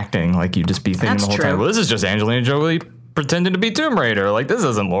distracting. Like you'd just be thinking That's the whole true. time, well, this is just Angelina Jolie pretending to be Tomb Raider. Like this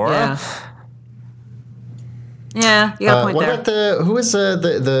isn't Laura. Yeah, you got a point what there. about who was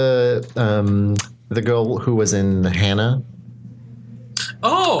the girl who was in Hannah?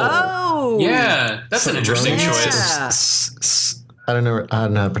 Oh. Yeah, that's an interesting Yeah. choice. I don't know how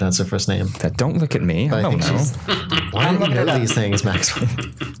to pronounce her first name. Don't look at me. I don't think know. she's. Why do you know these things, Max? Not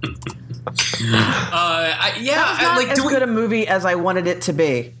like as do we, good a movie as I wanted it to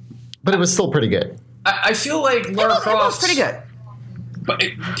be. But it was still pretty good. I feel like Lara It was Croft. pretty good. But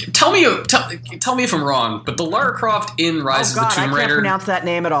tell me if I'm wrong. But the Lara Croft in Rise Oh God, of the I Tomb can't Raider. pronounce that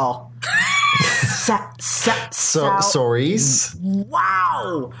name at all. Soris.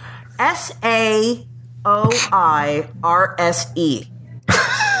 Wow. SAOIRSE. Oh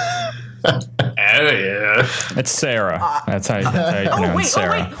yeah. It's Sarah. That's how you pronounce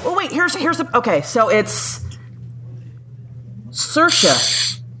Sarah. Oh wait. Here's the. Okay, so it's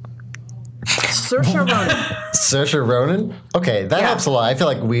Saoirse Ronan. Saoirse Ronan. Okay, that Yeah. helps a lot. I feel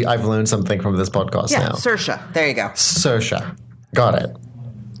like I've learned something from this podcast Yeah, now. Saoirse. There you go. Saoirse. Got it.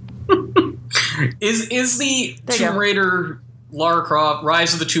 Is the There you Tomb go. Raider Lara Croft,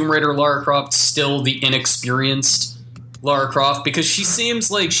 Rise of the Tomb Raider Lara Croft, still the inexperienced Lara Croft? Because she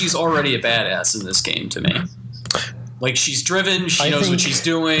seems like she's already a badass in this game to me. Like she's driven, she knows what she's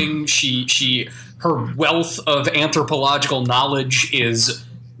doing. Her wealth of anthropological knowledge is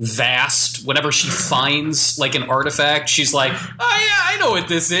vast. Whenever she finds like an artifact, she's like, "Oh yeah, I know what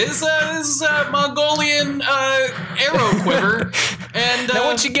this is. This is a Mongolian arrow quiver." And Now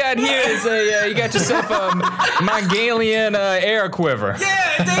what you got here is you got yourself a Mongolian air quiver.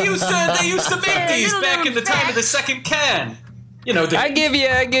 yeah, they used to make these back in the time of the second can. You know, I give you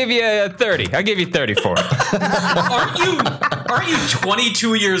 30. I'll give you 30 for it. aren't you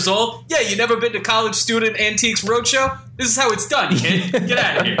 22 years old? Yeah, you never been to College Student Antiques Roadshow? This is how it's done, kid. Get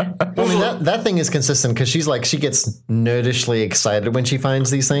out of here. Well, I mean, that thing is consistent because she gets nerdishly excited when she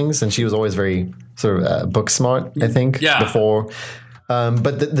finds these things, and she was always very sort of book smart, I think, Yeah. before.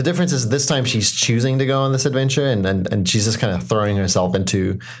 But the difference is this time she's choosing to go on this adventure, and she's just kind of throwing herself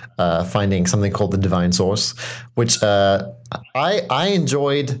into finding something called the Divine Source, which I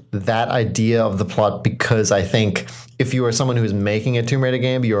enjoyed that idea of the plot because I think if you are someone who's making a Tomb Raider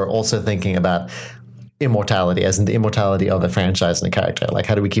game, you're also thinking about immortality, as in the immortality of the franchise and the character. Like,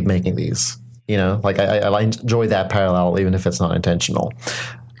 how do we keep making these? You know, like I enjoy that parallel, even if it's not intentional.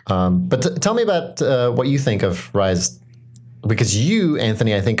 But tell me about what you think of Rise. Because you,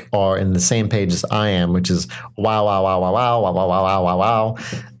 Anthony, I think are in the same page as I am, which is wow, wow, wow, wow, wow, wow, wow, wow, wow, wow, wow.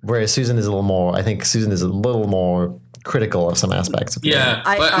 Whereas Susan is a little more. I think Susan is a little more critical of some aspects of the game. Yeah,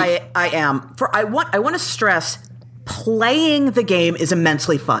 but I am. I want to stress, playing the game is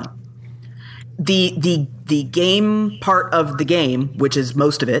immensely fun. The game part of the game, which is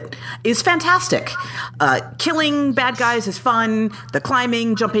most of it, is fantastic. Killing bad guys is fun. The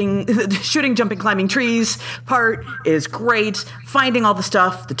climbing, jumping, shooting, jumping, climbing trees part is great. Finding all the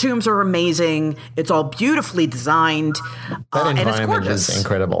stuff. The tombs are amazing. It's all beautifully designed. That And it's environment gorgeous. is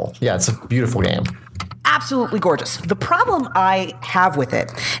incredible. Yeah, it's a beautiful game. Absolutely gorgeous. The problem I have with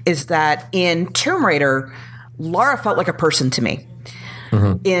it is that in Tomb Raider, Lara felt like a person to me.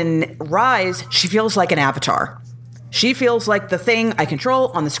 In Rise, she feels like an avatar. She feels like the thing I control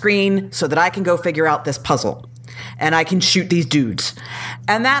on the screen so that I can go figure out this puzzle. And I can shoot these dudes.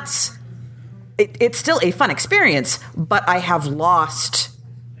 And it's still a fun experience, but I have lost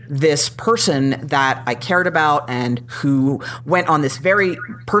this person that I cared about and who went on this very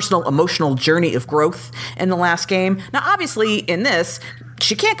personal, emotional journey of growth in the last game. Now, obviously, in this,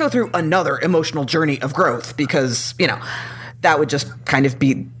 she can't go through another emotional journey of growth because, that would just kind of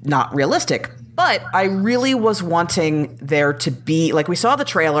be not realistic. But I really was wanting there to be, like, we saw the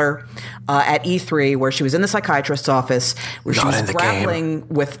trailer at E3 where she was in the psychiatrist's office, where she was grappling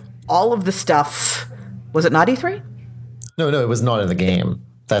with all of the stuff. Was it not E3? No, it was not in the game.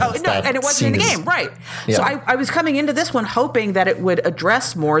 And it wasn't in the game, right? Yeah. So I was coming into this one hoping that it would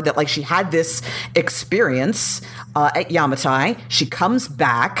address more that, like, she had this experience at Yamatai. She comes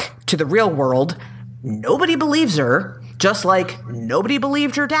back to the real world. Nobody believes her, just like nobody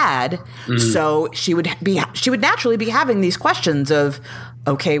believed her dad. Mm-hmm. So she would naturally be having these questions of,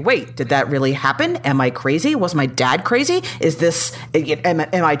 okay, wait, did that really happen? Am I crazy? Was my dad crazy? Is this?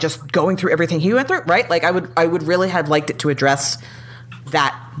 Am I just going through everything he went through? Right? Like, I would really have liked it to address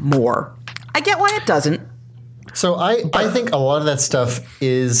that more. I get why it doesn't. So I think a lot of that stuff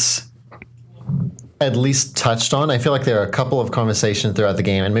is at least touched on. I feel like there are a couple of conversations throughout the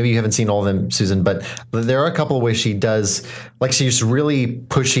game, and maybe you haven't seen all of them, Susan, but there are a couple where she does, like, she's really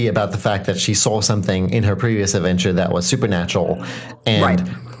pushy about the fact that she saw something in her previous adventure that was supernatural, and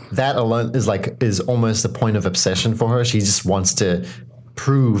that alone is almost a point of obsession for her. She just wants to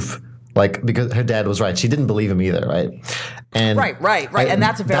prove, like, because her dad was right. She didn't believe him either, right? And right. And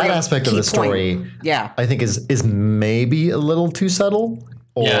that's a very that aspect of the story, point. Yeah, I think is maybe a little too subtle,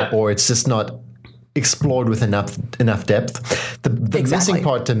 or it's just not explored with enough depth. The missing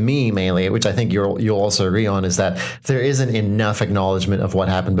part to me, mainly, which I think you'll also agree on, is that there isn't enough acknowledgement of what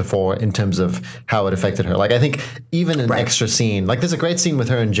happened before in terms of how it affected her. Like, I think even an extra scene, like, there's a great scene with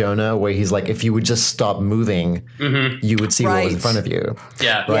her and Jonah where he's like, if you would just stop moving, you would see what was in front of you.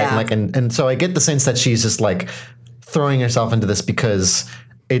 Yeah. Right. Yeah. Like, and so I get the sense that she's just like throwing herself into this because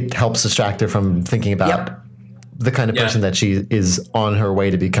it helps distract her from thinking about the kind of person that she is on her way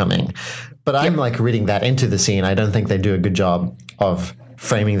to becoming. But I'm like reading that into the scene. I don't think they do a good job of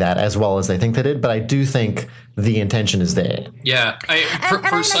framing that as well as they think they did. But I do think the intention is there. Yeah, I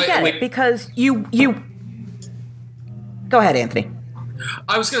get it, because you. Go ahead, Anthony.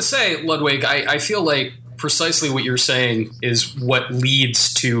 I was going to say, Ludwig, I feel like precisely what you're saying is what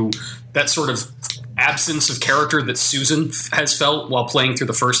leads to that sort of absence of character that Susan has felt while playing through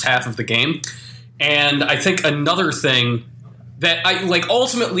the first half of the game. And I think another thing that I like,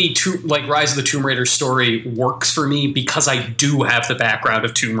 ultimately, Rise of the Tomb Raider story works for me because I do have the background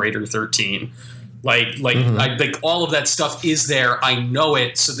of Tomb Raider 13. I like all of that stuff is there. I know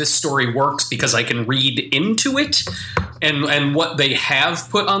it. So this story works because I can read into it and what they have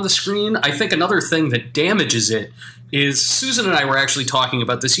put on the screen. I think another thing that damages it is Susan and I were actually talking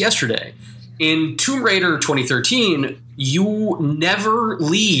about this yesterday. In Tomb Raider 2013, you never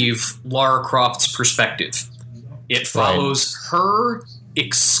leave Lara Croft's perspective. It follows her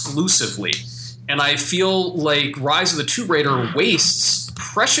exclusively. And I feel like Rise of the Tomb Raider wastes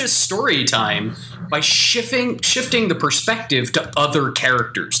precious story time by shifting the perspective to other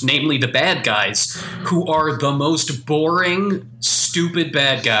characters, namely the bad guys, who are the most boring, stupid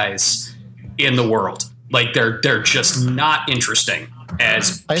bad guys in the world. Like, they're just not interesting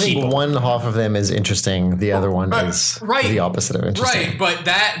as I think people. one half of them is interesting. The other one is the opposite of interesting. Right, but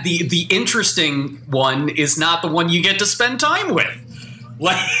the interesting one is not the one you get to spend time with.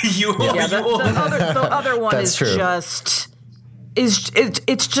 Like the other one That's is true.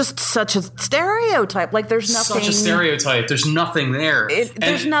 it's just such a stereotype. Like, there's nothing. Such a stereotype. There's nothing there.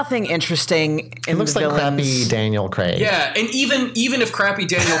 There's nothing interesting in It looks the like villains. crappy Daniel Craig. Yeah, and even if crappy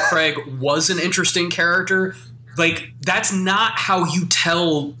Daniel Craig was an interesting character, like, that's not how you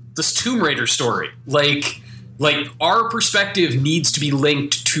tell this Tomb Raider story. Like our perspective needs to be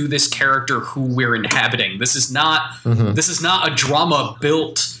linked to this character who we're inhabiting. This is not a drama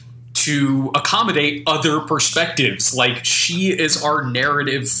built to accommodate other perspectives. Like, she is our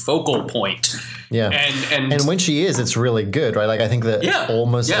narrative focal point. Yeah. And when she is, it's really good, right? Like, I think that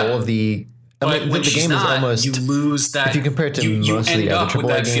almost all of the But when the she's game is not, almost, you lose that. if you compare it to you most of the end other up with AAA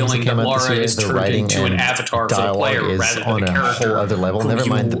that games feeling that came that out this Lara year, is the turned writing into an and avatar for the dialogue player is rather than on a a character whole other level. who Never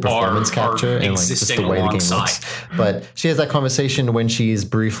mind the you performance are capture and like just the existing way the game alongside. looks. But she has that conversation when she's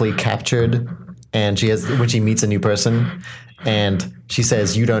briefly captured, and when she meets a new person, and she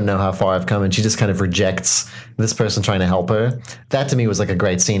says, "You don't know how far I've come," and she just kind of rejects this person trying to help her. That to me was like a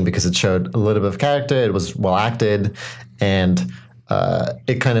great scene because it showed a little bit of character. It was well acted, and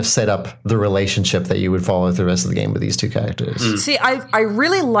it kind of set up the relationship that you would follow through the rest of the game with these two characters. See, I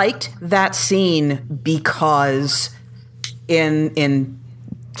really liked that scene because in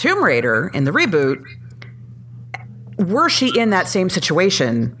Tomb Raider, in the reboot, were she in that same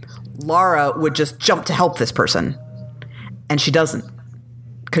situation, Lara would just jump to help this person. And she doesn't.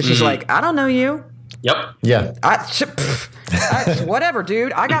 Because she's like, I don't know you. Yep. Yeah. Whatever,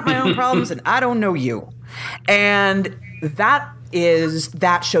 dude. I got my own problems and I don't know you. And that is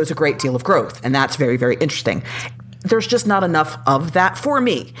that shows a great deal of growth, and that's very, very interesting. There's just not enough of that for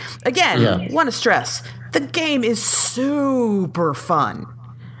me. Again, want to stress, the game is super fun.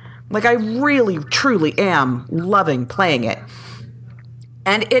 Like, I really, truly am loving playing it.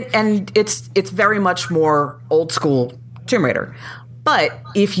 And it's very much more old school Tomb Raider. But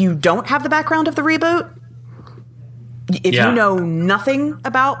if you don't have the background of the reboot, if you know nothing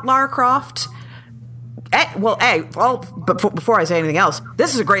about Lara Croft, before I say anything else,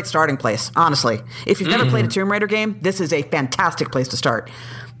 this is a great starting place, honestly. If you've never played a Tomb Raider game, this is a fantastic place to start.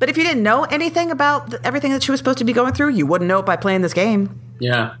 But if you didn't know anything about everything that she was supposed to be going through, you wouldn't know it by playing this game.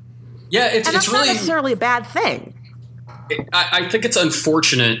 Yeah. Yeah, it's that's really not necessarily a bad thing. I think it's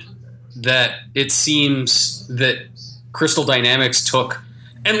unfortunate that it seems that Crystal Dynamics took,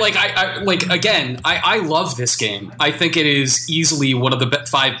 and I love this game. I think it is easily one of the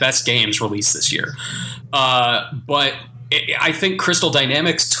 5 best games released this year. But I think Crystal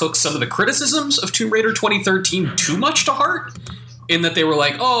Dynamics took some of the criticisms of Tomb Raider 2013 too much to heart, in that they were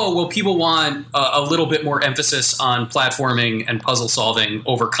like, oh, well, people want a little bit more emphasis on platforming and puzzle solving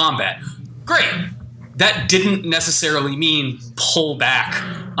over combat. Great. That didn't necessarily mean pull back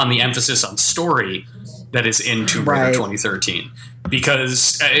on the emphasis on story that is in Tomb Raider 2013.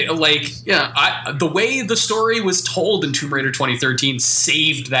 Because, the way the story was told in Tomb Raider 2013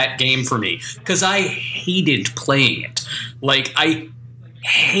 saved that game for me. Because I hated playing it. Like, I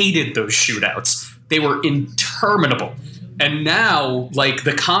hated those shootouts. They were interminable. And now, like,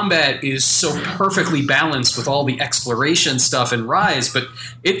 the combat is so perfectly balanced with all the exploration stuff in Rise, but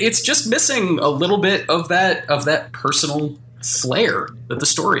it's just missing a little bit of that personal flair that the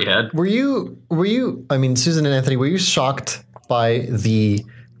story had. Were you? I mean, Susan and Anthony, were you shocked by the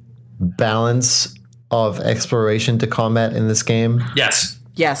balance of exploration to combat in this game? Yes,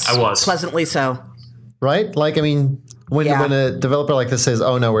 I was pleasantly so. Right? Like, I mean, when a developer like this says,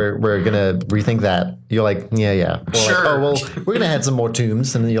 "Oh no, we're gonna rethink that," you're like, "Yeah." Or sure. Like, oh well, we're gonna add some more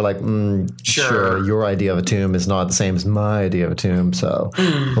tombs, and then you're like, "Sure, your idea of a tomb is not the same as my idea of a tomb, so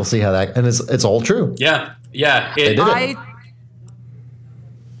we'll see how that." And it's all true. Yeah.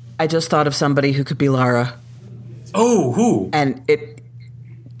 I just thought of somebody who could be Lara. Oh, who? And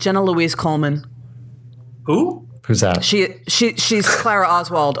Jenna Louise Coleman. Who? Who's that? She's Clara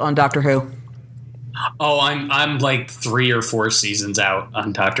Oswald on Doctor Who. Oh, I'm like 3 or 4 seasons out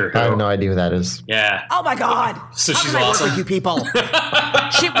on Doctor Who. I have no idea who that is. Yeah. Oh my God. So How she's can awesome. I work with you people.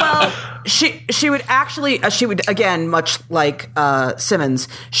 She would actually again, much like Simmons,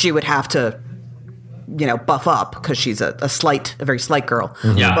 she would have to, buff up because she's a very slight girl.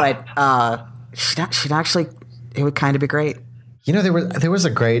 Mm-hmm. Yeah. But she'd actually, it would kind of be great. There was a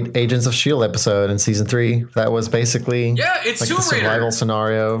great Agents of S.H.I.E.L.D. episode in season 3 that was basically it's like Tomb the survival Raider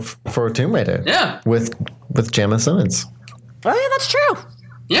scenario for Tomb Raider. Yeah, with Gemma Simmons. Oh yeah, that's true.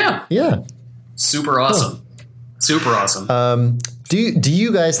 Yeah. Super awesome. Cool. Super awesome. Do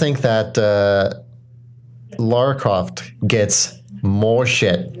you guys think that Lara Croft gets more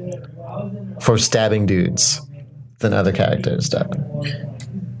shit for stabbing dudes than other characters do?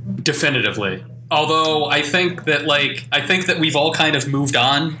 Definitively. Although I think that we've all kind of moved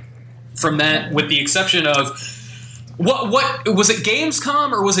on from that, with the exception of what was it,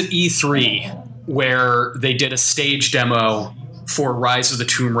 Gamescom or was it E3 where they did a stage demo for Rise of the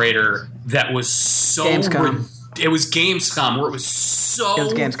Tomb Raider that was so it was Gamescom, where it was so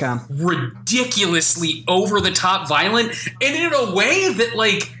ridiculously over the top violent, and in a way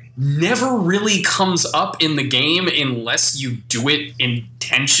that never really comes up in the game unless you do it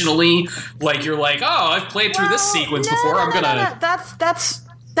intentionally. Like, you're like, oh, I've played through this sequence before. I'm gonna.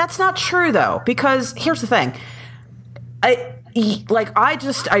 That's not true though, because here's the thing. I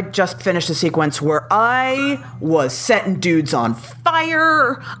just finished a sequence where I was setting dudes on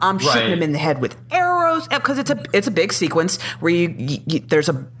fire. I'm shooting them in the head with arrows because it's a big sequence where you there's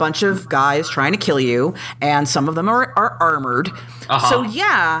a bunch of guys trying to kill you, and some of them are armored. Uh-huh. So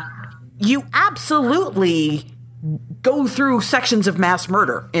yeah, you absolutely go through sections of mass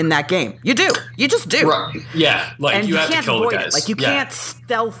murder in that game. You do. You just do. Right. Yeah. And you have to kill the guys. You can't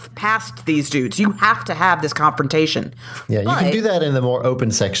stealth past these dudes. You have to have this confrontation. Yeah, you can do that in the more open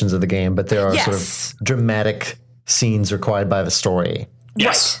sections of the game, but there are sort of dramatic scenes required by the story.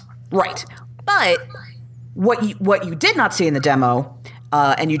 Yes. Right. But what you did not see in the demo,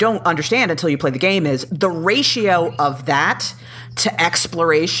 and you don't understand until you play the game, is the ratio of that to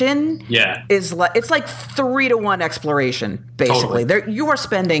exploration. It's like 3-to-1 exploration, basically. Totally. You are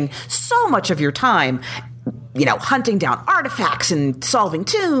spending so much of your time, hunting down artifacts and solving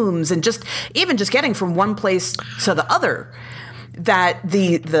tombs and just getting from one place to the other, that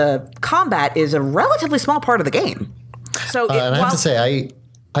the combat is a relatively small part of the game. So And I have to say,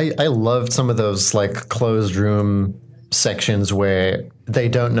 I loved some of those like closed room sections where they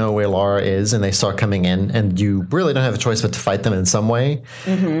don't know where Lara is and they start coming in, and you really don't have a choice but to fight them in some way.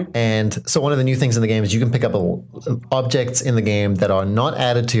 And so one of the new things in the game is you can pick up objects in the game that are not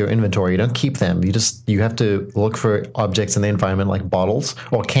added to your inventory. You don't keep them. You have to look for objects in the environment like bottles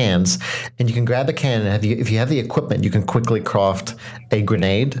or cans, and you can grab a can, and if you have the equipment, you can quickly craft a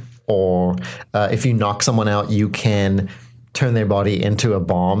grenade, or if you knock someone out, you can turn their body into a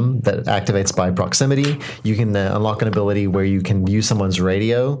bomb that activates by proximity. You can unlock an ability where you can use someone's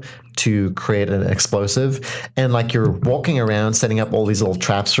radio to create an explosive. And like you're walking around setting up all these little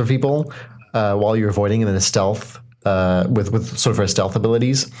traps for people while you're avoiding them in a stealth with sort of her stealth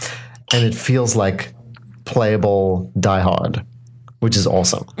abilities. And it feels like playable Die Hard, which is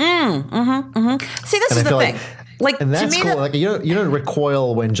awesome. See, this is the thing. And that's to me, cool. Like you don't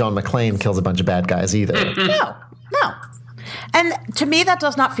recoil when John McClane kills a bunch of bad guys either. No. And to me, that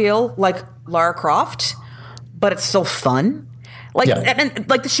does not feel like Lara Croft, but it's still fun. Like, and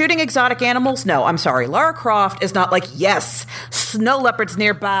like the shooting exotic animals. No, I'm sorry. Lara Croft is not like, yes, snow leopards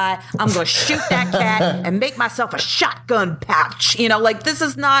nearby. I'm going to shoot that cat and make myself a shotgun pouch. You know, like this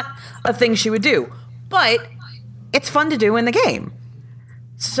is not a thing she would do, but it's fun to do in the game.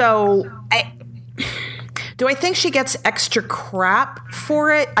 So do I think she gets extra crap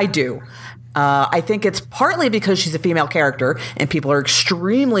for it? I do. I think it's partly because she's a female character and people are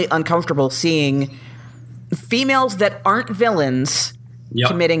extremely uncomfortable seeing females that aren't villains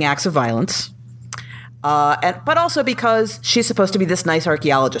committing acts of violence. But also because she's supposed to be this nice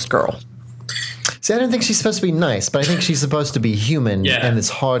archaeologist girl. See, I don't think she's supposed to be nice, but I think she's supposed to be human, and it's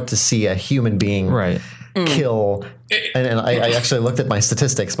hard to see a human being kill. And I actually looked at my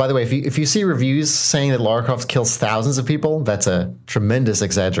statistics. By the way, if you see reviews saying that Lara Croft kills thousands of people, that's a tremendous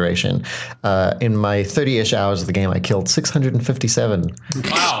exaggeration. In my 30-ish hours of the game, I killed 657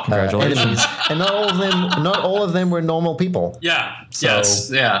 enemies, and not all of them were normal people.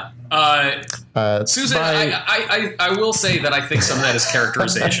 Susan, I will say that I think some of that is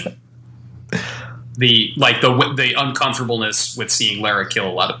characterization. The uncomfortableness with seeing Lara kill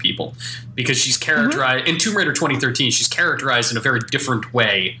a lot of people, because she's characterized in Tomb Raider 2013. She's characterized in a very different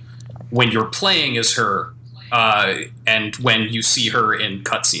way when you're playing as her, and when you see her in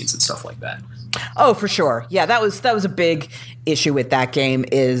cutscenes and stuff like that. Oh, for sure. Yeah, that was a big issue with that game.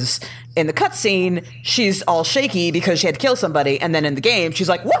 Is in the cutscene she's all shaky because she had to kill somebody, and then in the game she's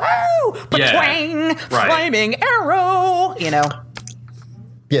like, "Woohoo! Twang! Flaming arrow!" You know.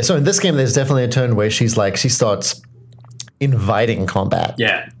 Yeah, so in this game, there's definitely a turn where she starts inviting combat.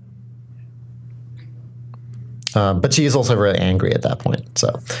 Yeah. But she is also really angry at that point.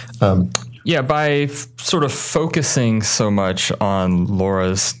 So, by sort of focusing so much on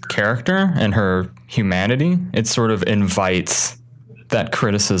Laura's character and her humanity, it sort of invites that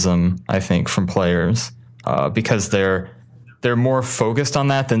criticism, I think, from players, because they're more focused on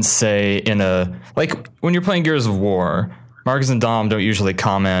that than, say, like when you're playing Gears of War. Marcus and Dom don't usually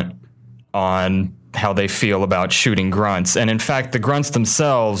comment on how they feel about shooting grunts. And in fact, the grunts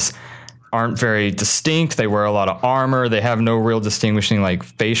themselves aren't very distinct. They wear a lot of armor. They have no real distinguishing like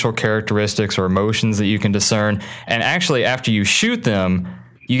facial characteristics or emotions that you can discern. And actually, after you shoot them,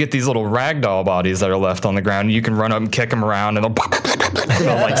 you get these little ragdoll bodies that are left on the ground. You can run up and kick them around and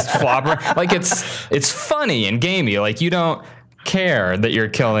they'll like flop around. Like it's funny and gamey. Like you don't care that you're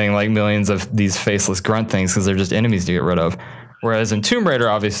killing like millions of these faceless grunt things because they're just enemies to get rid of. Whereas in Tomb Raider,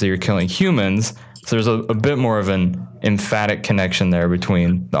 obviously you're killing humans, so there's a bit more of an emphatic connection there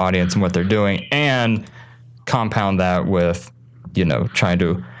between the audience and what they're doing, and compound that with, trying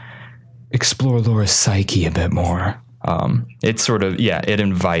to explore Laura's psyche a bit more. It's sort of, it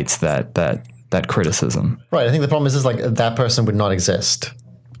invites that criticism. Right. I think the problem is like that person would not exist.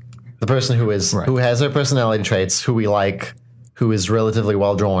 The person who has their personality traits, who we like, who is relatively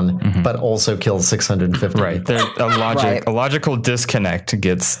well drawn, but also kills 650. Right. A logical disconnect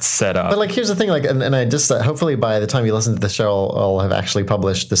gets set up. But like, here's the thing, like, and I just hopefully by the time you listen to the show, I'll have actually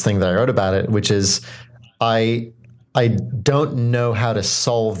published this thing that I wrote about it, which is I don't know how to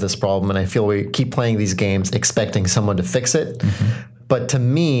solve this problem, and I feel we keep playing these games expecting someone to fix it. But to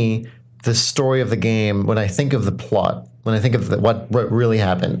me, the story of the game, when I think of the plot, when I think of what really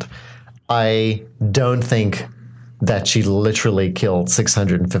happened, I don't think that she literally killed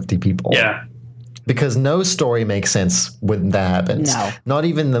 650 people. Yeah. Because no story makes sense when that happens. No. Not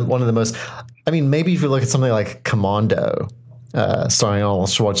even one of the most... I mean, maybe if you look at something like Commando, starring Arnold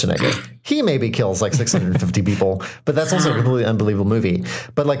Schwarzenegger, he maybe kills like 650 people, but that's also a completely unbelievable movie.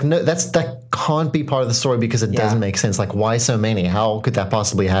 But like, no, that can't be part of the story because it doesn't make sense. Like, why so many? How could that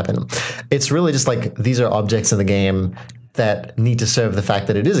possibly happen? It's really just like, these are objects in the game, that need to serve the fact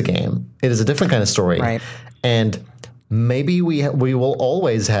that it is a game. It is a different kind of story. Right. And maybe we will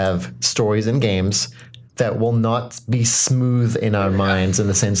always have stories in games that will not be smooth in our minds in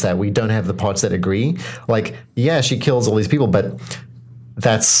the sense that we don't have the parts that agree. Like, yeah, she kills all these people, but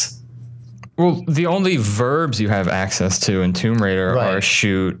that's... Well, the only verbs you have access to in Tomb Raider Right. are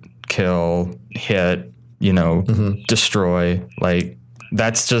shoot, kill, hit, destroy. Like,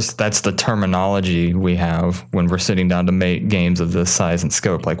 that's the terminology we have when we're sitting down to make games of this size and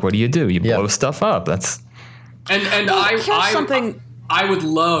scope. Like, what do? You blow stuff up. That's... And I would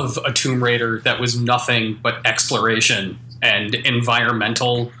love a Tomb Raider that was nothing but exploration and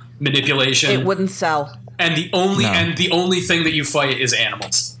environmental manipulation. It wouldn't sell. And the only thing that you fight is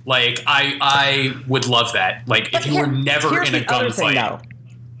animals. Like, I would love that. Like, if you were never in a gunfight.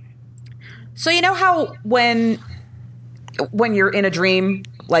 So you know how when you're in a dream,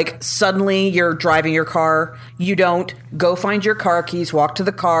 like suddenly you're driving your car, you don't go find your car keys, walk to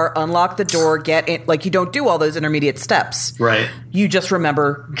the car, unlock the door, get in, like you don't do all those intermediate steps. Right. You just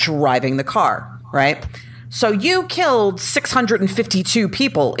remember driving the car, right? So you killed 652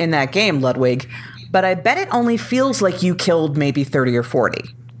 people in that game, Ludwig, but I bet it only feels like you killed maybe 30 or 40.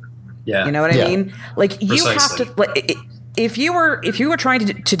 Yeah. You know what I mean? Like you Precisely. have to like if you were trying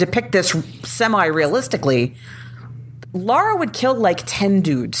to depict this semi-realistically, Lara would kill like 10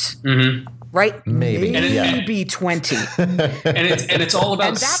 dudes. Mm-hmm. Right? Maybe. Maybe 20. And it's all about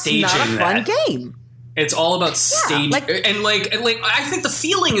And that's staging not a fun that. game. It's all about staging, like- and I think the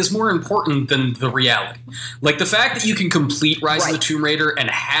feeling is more important than the reality. Like the fact that you can complete Rise of the Tomb Raider and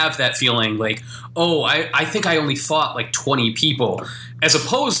have that feeling, like, oh, I think I only fought like 20 people, as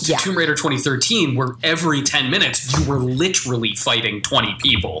opposed to Tomb Raider 2013, where every 10 minutes you were literally fighting 20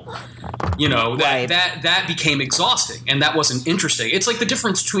 people. You know, that became exhausting, and that wasn't interesting. It's like the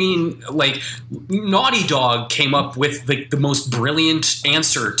difference between, like, Naughty Dog came up with the most brilliant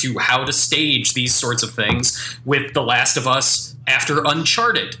answer to how to stage these sorts of things with The Last of Us after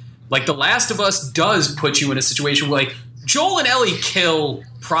Uncharted. Like, The Last of Us does put you in a situation where, like, Joel and Ellie kill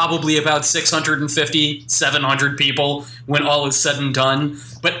probably about 650, 700 people when all is said and done,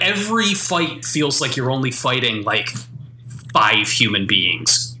 but every fight feels like you're only fighting, like, 5 human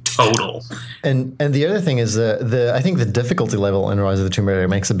beings total. And the other thing is I think the difficulty level in Rise of the Tomb Raider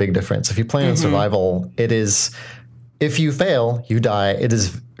makes a big difference. If you play on survival, it is, if you fail, you die. It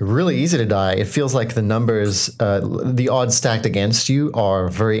is really easy to die. It feels like the numbers, the odds stacked against you are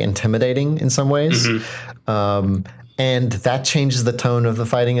very intimidating in some ways. And that changes the tone of the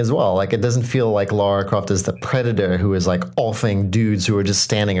fighting as well. Like, it doesn't feel like Lara Croft is the predator who is like offing dudes who are just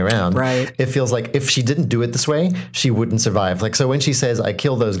standing around. Right. It feels like if she didn't do it this way, she wouldn't survive. Like, so when she says, I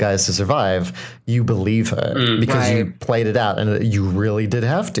killed those guys to survive, you believe her because you played it out and you really did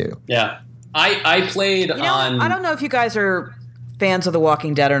have to. Yeah. I played on... I don't know if you guys are fans of The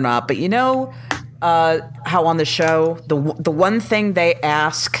Walking Dead or not, but you know how on the show, the one thing they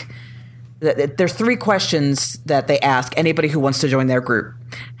ask... There's 3 questions that they ask anybody who wants to join their group.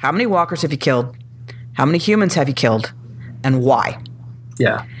 How many walkers have you killed? How many humans have you killed? And why?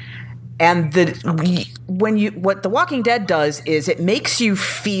 Yeah. And what The Walking Dead does is it makes you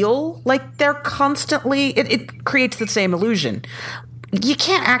feel like they're constantly, it creates the same illusion. You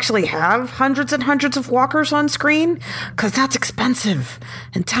can't actually have hundreds and hundreds of walkers on screen because that's expensive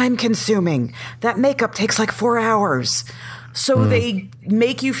and time consuming. That makeup takes like 4 hours. So they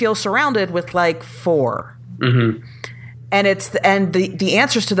make you feel surrounded with like 4. Mm-hmm. And the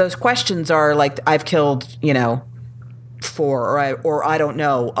answers to those questions are like, I've killed, 4 or I don't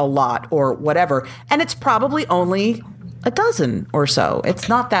know, a lot or whatever. And it's probably only a dozen or so. It's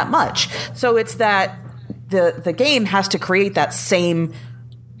not that much. So it's that the game has to create that same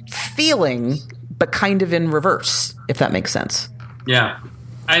feeling, but kind of in reverse, if that makes sense. Yeah.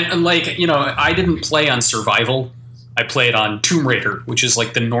 And like, I didn't play on survival. I played on Tomb Raider, which is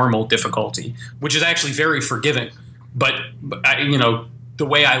like the normal difficulty, which is actually very forgiving. But the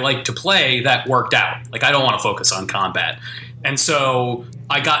way I like to play, that worked out. Like, I don't want to focus on combat. And so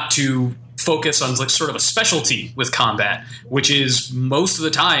I got to focus on like sort of a specialty with combat, which is most of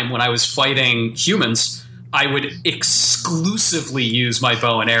the time when I was fighting humans, I would exclusively use my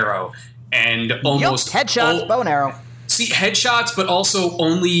bow and arrow and almost headshots, bow and arrow. See, headshots, but also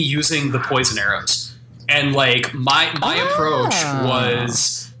only using the poison arrows. And like my approach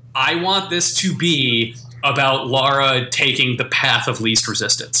was, I want this to be about Lara taking the path of least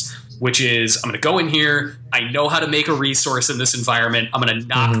resistance, which is, I'm going to go in here. I know how to make a resource in this environment. I'm going to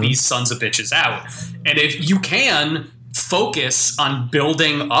knock these sons of bitches out. And if you can focus on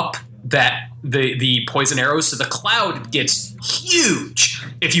building up that the poison arrows so the cloud gets huge,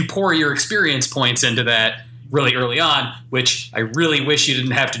 if you pour your experience points into that, really early on, which I really wish you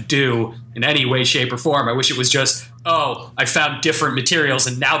didn't have to do in any way, shape, or form. I wish it was just, oh, I found different materials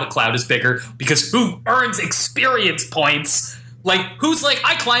and now the cloud is bigger, because who earns experience points? Like, who's like,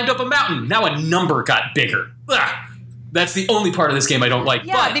 I climbed up a mountain, now a number got bigger. Ugh. That's the only part of this game I don't like.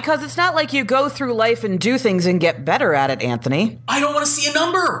 Yeah, but because it's not like you go through life and do things and get better at it, Anthony. I don't want to see a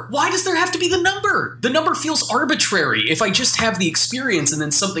number. Why does there have to be the number? The number feels arbitrary. If I just have the experience and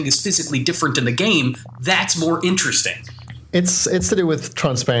then something is physically different in the game, that's more interesting. It's to do with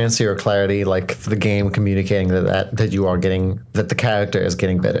transparency or clarity, like the game communicating that you are getting, that the character is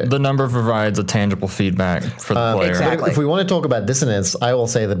getting better. The number provides a tangible feedback for the player. Exactly. If we want to talk about dissonance, I will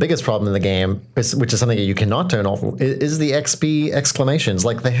say the biggest problem in the game, which is something that you cannot turn off, is the XP exclamations,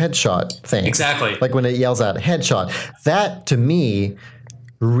 like the headshot thing. Exactly. Like when it yells out headshot. That, to me,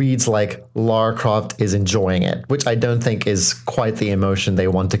 reads like Lara Croft is enjoying it, which I don't think is quite the emotion they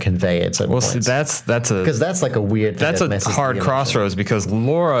want to convey at certain Well, points. see, Because that's like a weird thing. that's that a messes hard the crossroads, because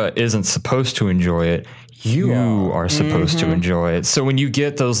Laura isn't supposed to enjoy it. You are supposed to enjoy it. So when you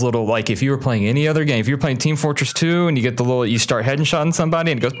get those little, like if you were playing any other game, if you're playing Team Fortress 2 and you get the little, you start headshotting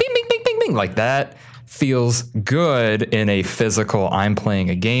somebody and it goes bing, bing, bing, bing, bing, like that feels good in a physical I'm playing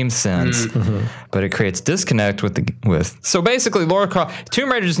a game sense, but it creates disconnect with. So basically, Lara Croft,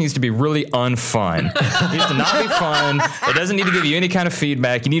 Tomb Raider just needs to be really unfun. It needs to not be fun. It doesn't need to give you any kind of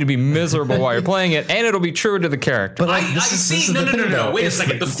feedback. You need to be miserable while you're playing it, and it'll be true to the character. But like, I this see. is No. the thing, though. Wait a If-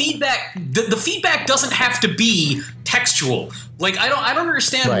 second. The feedback doesn't have to be textual. Like, I don't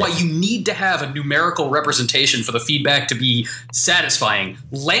understand Right. why you need to have a numerical representation for the feedback to be satisfying.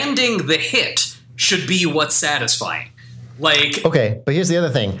 Landing the hit should be what's satisfying. Like, Okay, but here's the other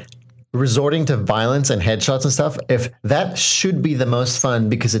thing. Resorting to violence and headshots and stuff, if that should be the most fun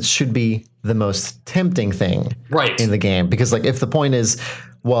because it should be the most tempting thing Right. in the game. Because like if the point is,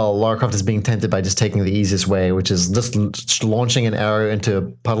 well, Lara Croft is being tempted by just taking the easiest way, which is just launching an arrow into a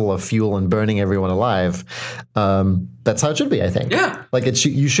puddle of fuel and burning everyone alive, that's how it should be, I think. Yeah. Like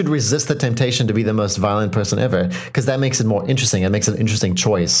you should resist the temptation to be the most violent person ever, because that makes it more interesting. It makes it an interesting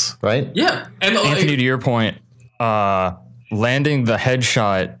choice, right? yeah. And Anthony, to your point, landing the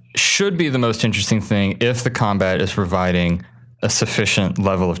headshot should be the most interesting thing if the combat is providing a sufficient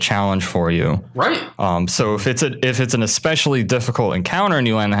level of challenge for you. right. So if it's an especially difficult encounter and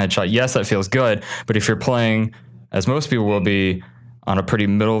you land the headshot, yes, that feels good. But if you're playing, as most people will be, on a pretty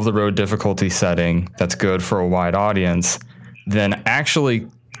middle of the road difficulty setting that's good for a wide audience, then actually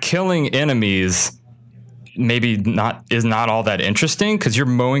killing enemies is not all that interesting, because you're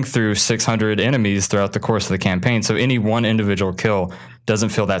mowing through 600 enemies throughout the course of the campaign. So any one individual kill doesn't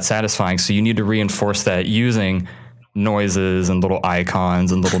feel that satisfying. So you need to reinforce that using noises and little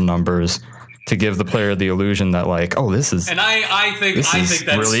icons and little numbers to give the player the illusion that, like, oh, this is And I think this is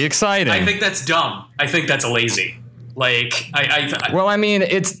that's really exciting. I think that's dumb. I think that's lazy. Like Well, I mean,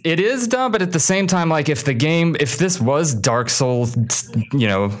 it is dumb, but at the same time, like if this was Dark Souls,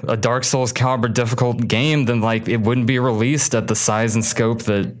 a Dark Souls caliber difficult game, then like it wouldn't be released at the size and scope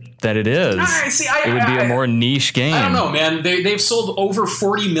that it is. It would be a more niche game. I don't know, man. They've sold over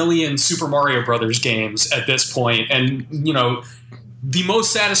 40 million Super Mario Brothers games at this point, and the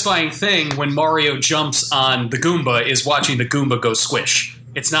most satisfying thing when Mario jumps on the Goomba is watching the Goomba go squish.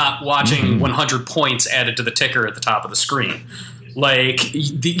 It's not watching 100 points added to the ticker at the top of the screen. Like,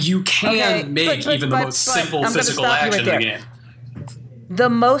 you can make even the most simple I'm gonna physical stop you action right in the there. game. The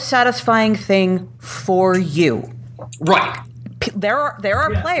most satisfying thing for you. Right. There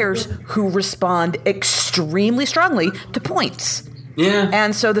are players who respond extremely strongly to points. Yeah.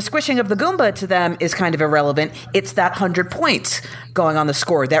 And so the squishing of the Goomba to them is kind of irrelevant. It's that 100 points going on the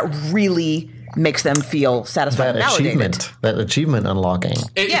score that really makes them feel satisfied and validated. That achievement unlocking.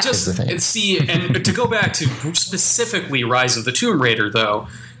 It just the thing. see, and to go back to specifically Rise of the Tomb Raider, though,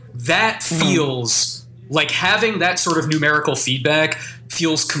 that feels like having that sort of numerical feedback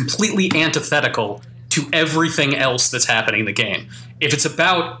feels completely antithetical to everything else that's happening in the game. If it's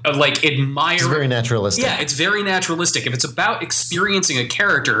about admiring, It's very naturalistic. yeah, it's very naturalistic. If it's about experiencing a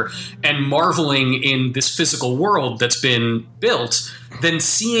character and marveling in this physical world that's been built, then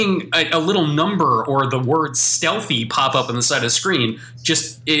seeing a little number or the word stealthy pop up on the side of the screen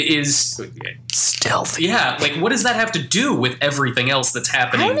just is Stealthy. yeah. Like, what does that have to do with everything else that's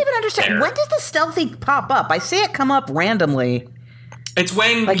happening? I don't even understand. there? When does the stealthy pop up? I see it come up randomly. It's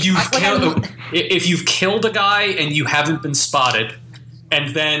when if you've killed a guy and you haven't been spotted,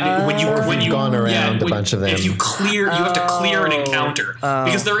 and then when you gone around a bunch of them. If you have to clear an encounter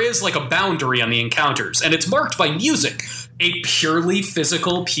because there is like a boundary on the encounters, and it's marked by music, a purely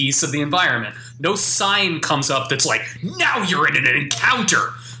physical piece of the environment. No sign comes up that's like, now you're in an encounter.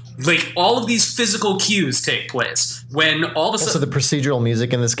 Like, all of these physical cues take place. When all of a Also, sudden... the procedural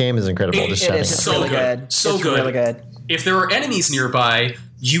music in this game is incredible. Just It shouting is at so really everybody. good. So it's good. really good. If there are enemies nearby,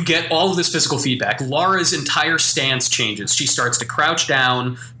 you get all of this physical feedback. Lara's entire stance changes. She starts to crouch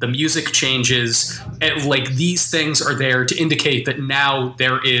down. The music changes. And, like, these things are there to indicate that now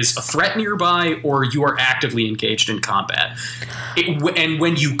there is a threat nearby or you are actively engaged in combat. And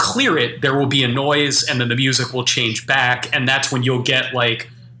when you clear it, there will be a noise and then the music will change back. And that's when you'll get, like,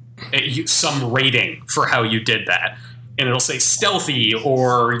 some rating for how you did that. And it'll say stealthy,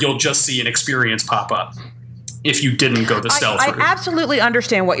 or you'll just see an experience pop up if you didn't go the stealth I route. absolutely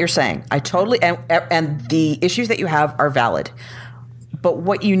understand what you're saying. I totally, and the issues that you have are valid. But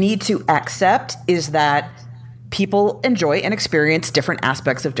what you need to accept is that people enjoy and experience different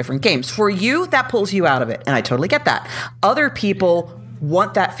aspects of different games. For you, that pulls you out of it, and I totally get that. Other people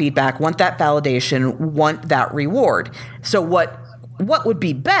want that feedback, want that validation, want that reward. So what would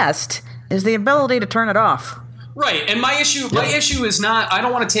be best is the ability to turn it off. Right, and my issue is not, I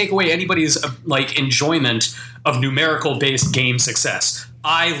don't want to take away anybody's like enjoyment of numerical based game success.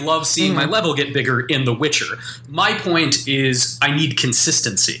 I love seeing my level get bigger in The Witcher. My point is I need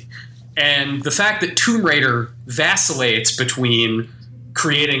consistency. And the fact that Tomb Raider vacillates between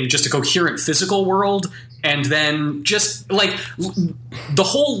creating just a coherent physical world and then just like the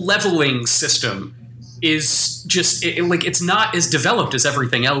whole leveling system is just like it's not as developed as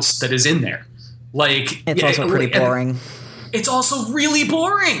everything else that is in there. Like It's also pretty boring. It's also really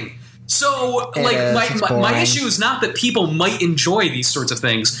boring. So, like, it's my boring. issue is not that people might enjoy these sorts of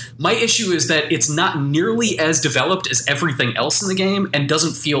things. My issue is that it's not nearly as developed as everything else in the game and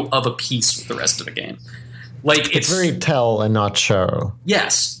doesn't feel of a piece with the rest of the game. Like, It's very tell and not show.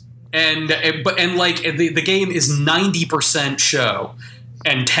 yes, and the game is 90% show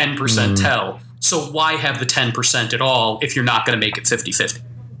and 10% tell. So why have the 10% at all if you're not going to make it 50-50?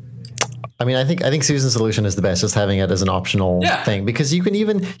 I mean, I think Susan's solution is the best, just having it as an optional thing, because you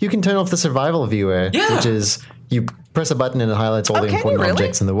can turn off the survival viewer, which is you press a button and it highlights all the can you important really?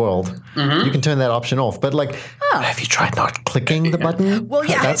 objects in the world. You can turn that option off, but like, have you tried not clicking the button? Well,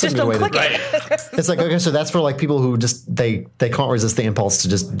 yeah, that's just a good way don't to. click it. It's like, okay, so that's for like people who just they can't resist the impulse to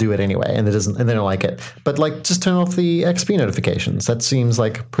just do it anyway, and they don't like it. But like, just turn off the XP notifications. That seems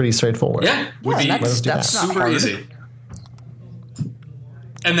like pretty straightforward. Yeah, would be that's not super hard. easy.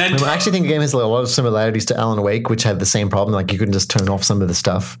 And then I actually think the game has a lot of similarities to Alan Wake, which had the same problem. Like, you couldn't just turn off some of the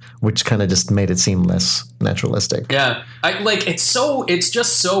stuff, which kind of just made it seem less naturalistic. yeah, it's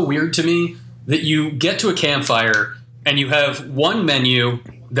just so weird to me that you get to a campfire and you have one menu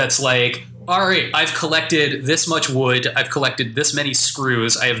that's like, all right, I've collected this much wood, I've collected this many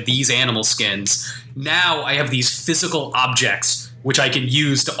screws, I have these animal skins. Now I have these physical objects which I can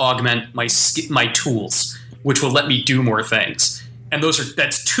use to augment my tools, which will let me do more things. And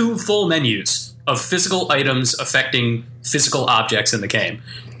that's two full menus of physical items affecting physical objects in the game.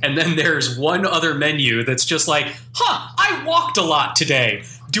 And then there's one other menu that's just like, I walked a lot today.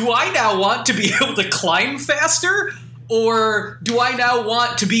 Do I now want to be able to climb faster? Or do I now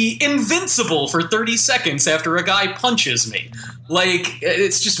want to be invincible for 30 seconds after a guy punches me? Like,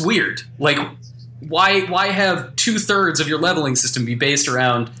 it's just weird. Like, why have 2/3 of your leveling system be based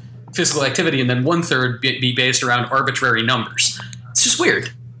around physical activity and then 1/3 be based around arbitrary numbers? It's just weird,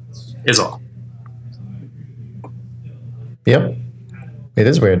 is all. Yep. It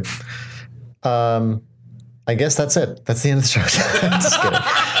is weird. I guess that's it. That's the end of the show. Just kidding.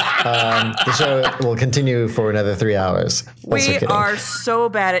 The show will continue for another 3 hours. Also We kidding. are so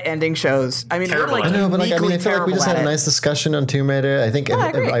bad at ending shows. I mean, Terrible. we're like I No, but like, I mean, I feel like we just had a terrible at nice discussion on Tomb Raider. I think I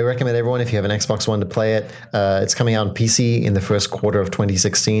agree. I recommend everyone, if you have an Xbox One, to play it. It's coming out on PC in the first quarter of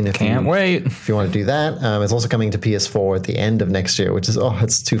 2016. Can't wait. If you want to do that. It's also coming to PS4 at the end of next year, which is,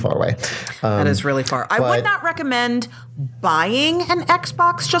 it's too far away. That is really far. I would but- not recommend buying an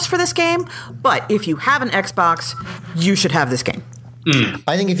Xbox just for this game, but if you have an Xbox, you should have this game.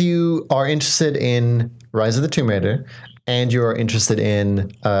 I think if you are interested in Rise of the Tomb Raider, and you're interested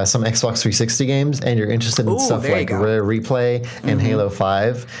in some Xbox 360 games, and you're interested in Ooh, stuff there you like go. Rare Replay and Halo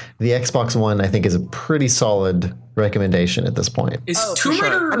 5, the Xbox One, I think, is a pretty solid recommendation at this point. Is For Tomb sure.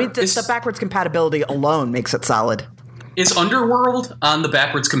 Raider? I mean, the backwards compatibility alone makes it solid. Is Underworld on the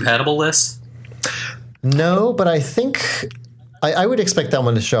backwards compatible list? No, but I think I would expect that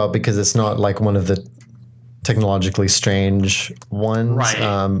one to show up because it's not like one of the technologically strange ones.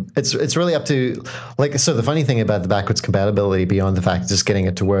 Right. It's really up to so the funny thing about the backwards compatibility beyond the fact of just getting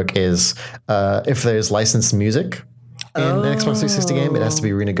it to work is if there's licensed music in an Xbox 360 game, it has to be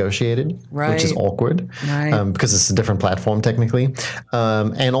renegotiated, which is Right. awkward Right. because it's a different platform technically.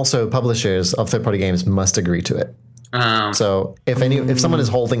 And also publishers of third-party games must agree to it. So if someone is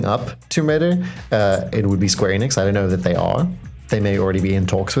holding up Tomb Raider, it would be Square Enix. I don't know that they are. They may already be in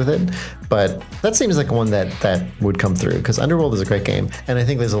talks with it, but that seems like one that would come through because Underworld is a great game, and I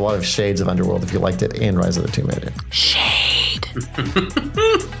think there's a lot of shades of Underworld if you liked it in Rise of the Tomb Raider. Shade.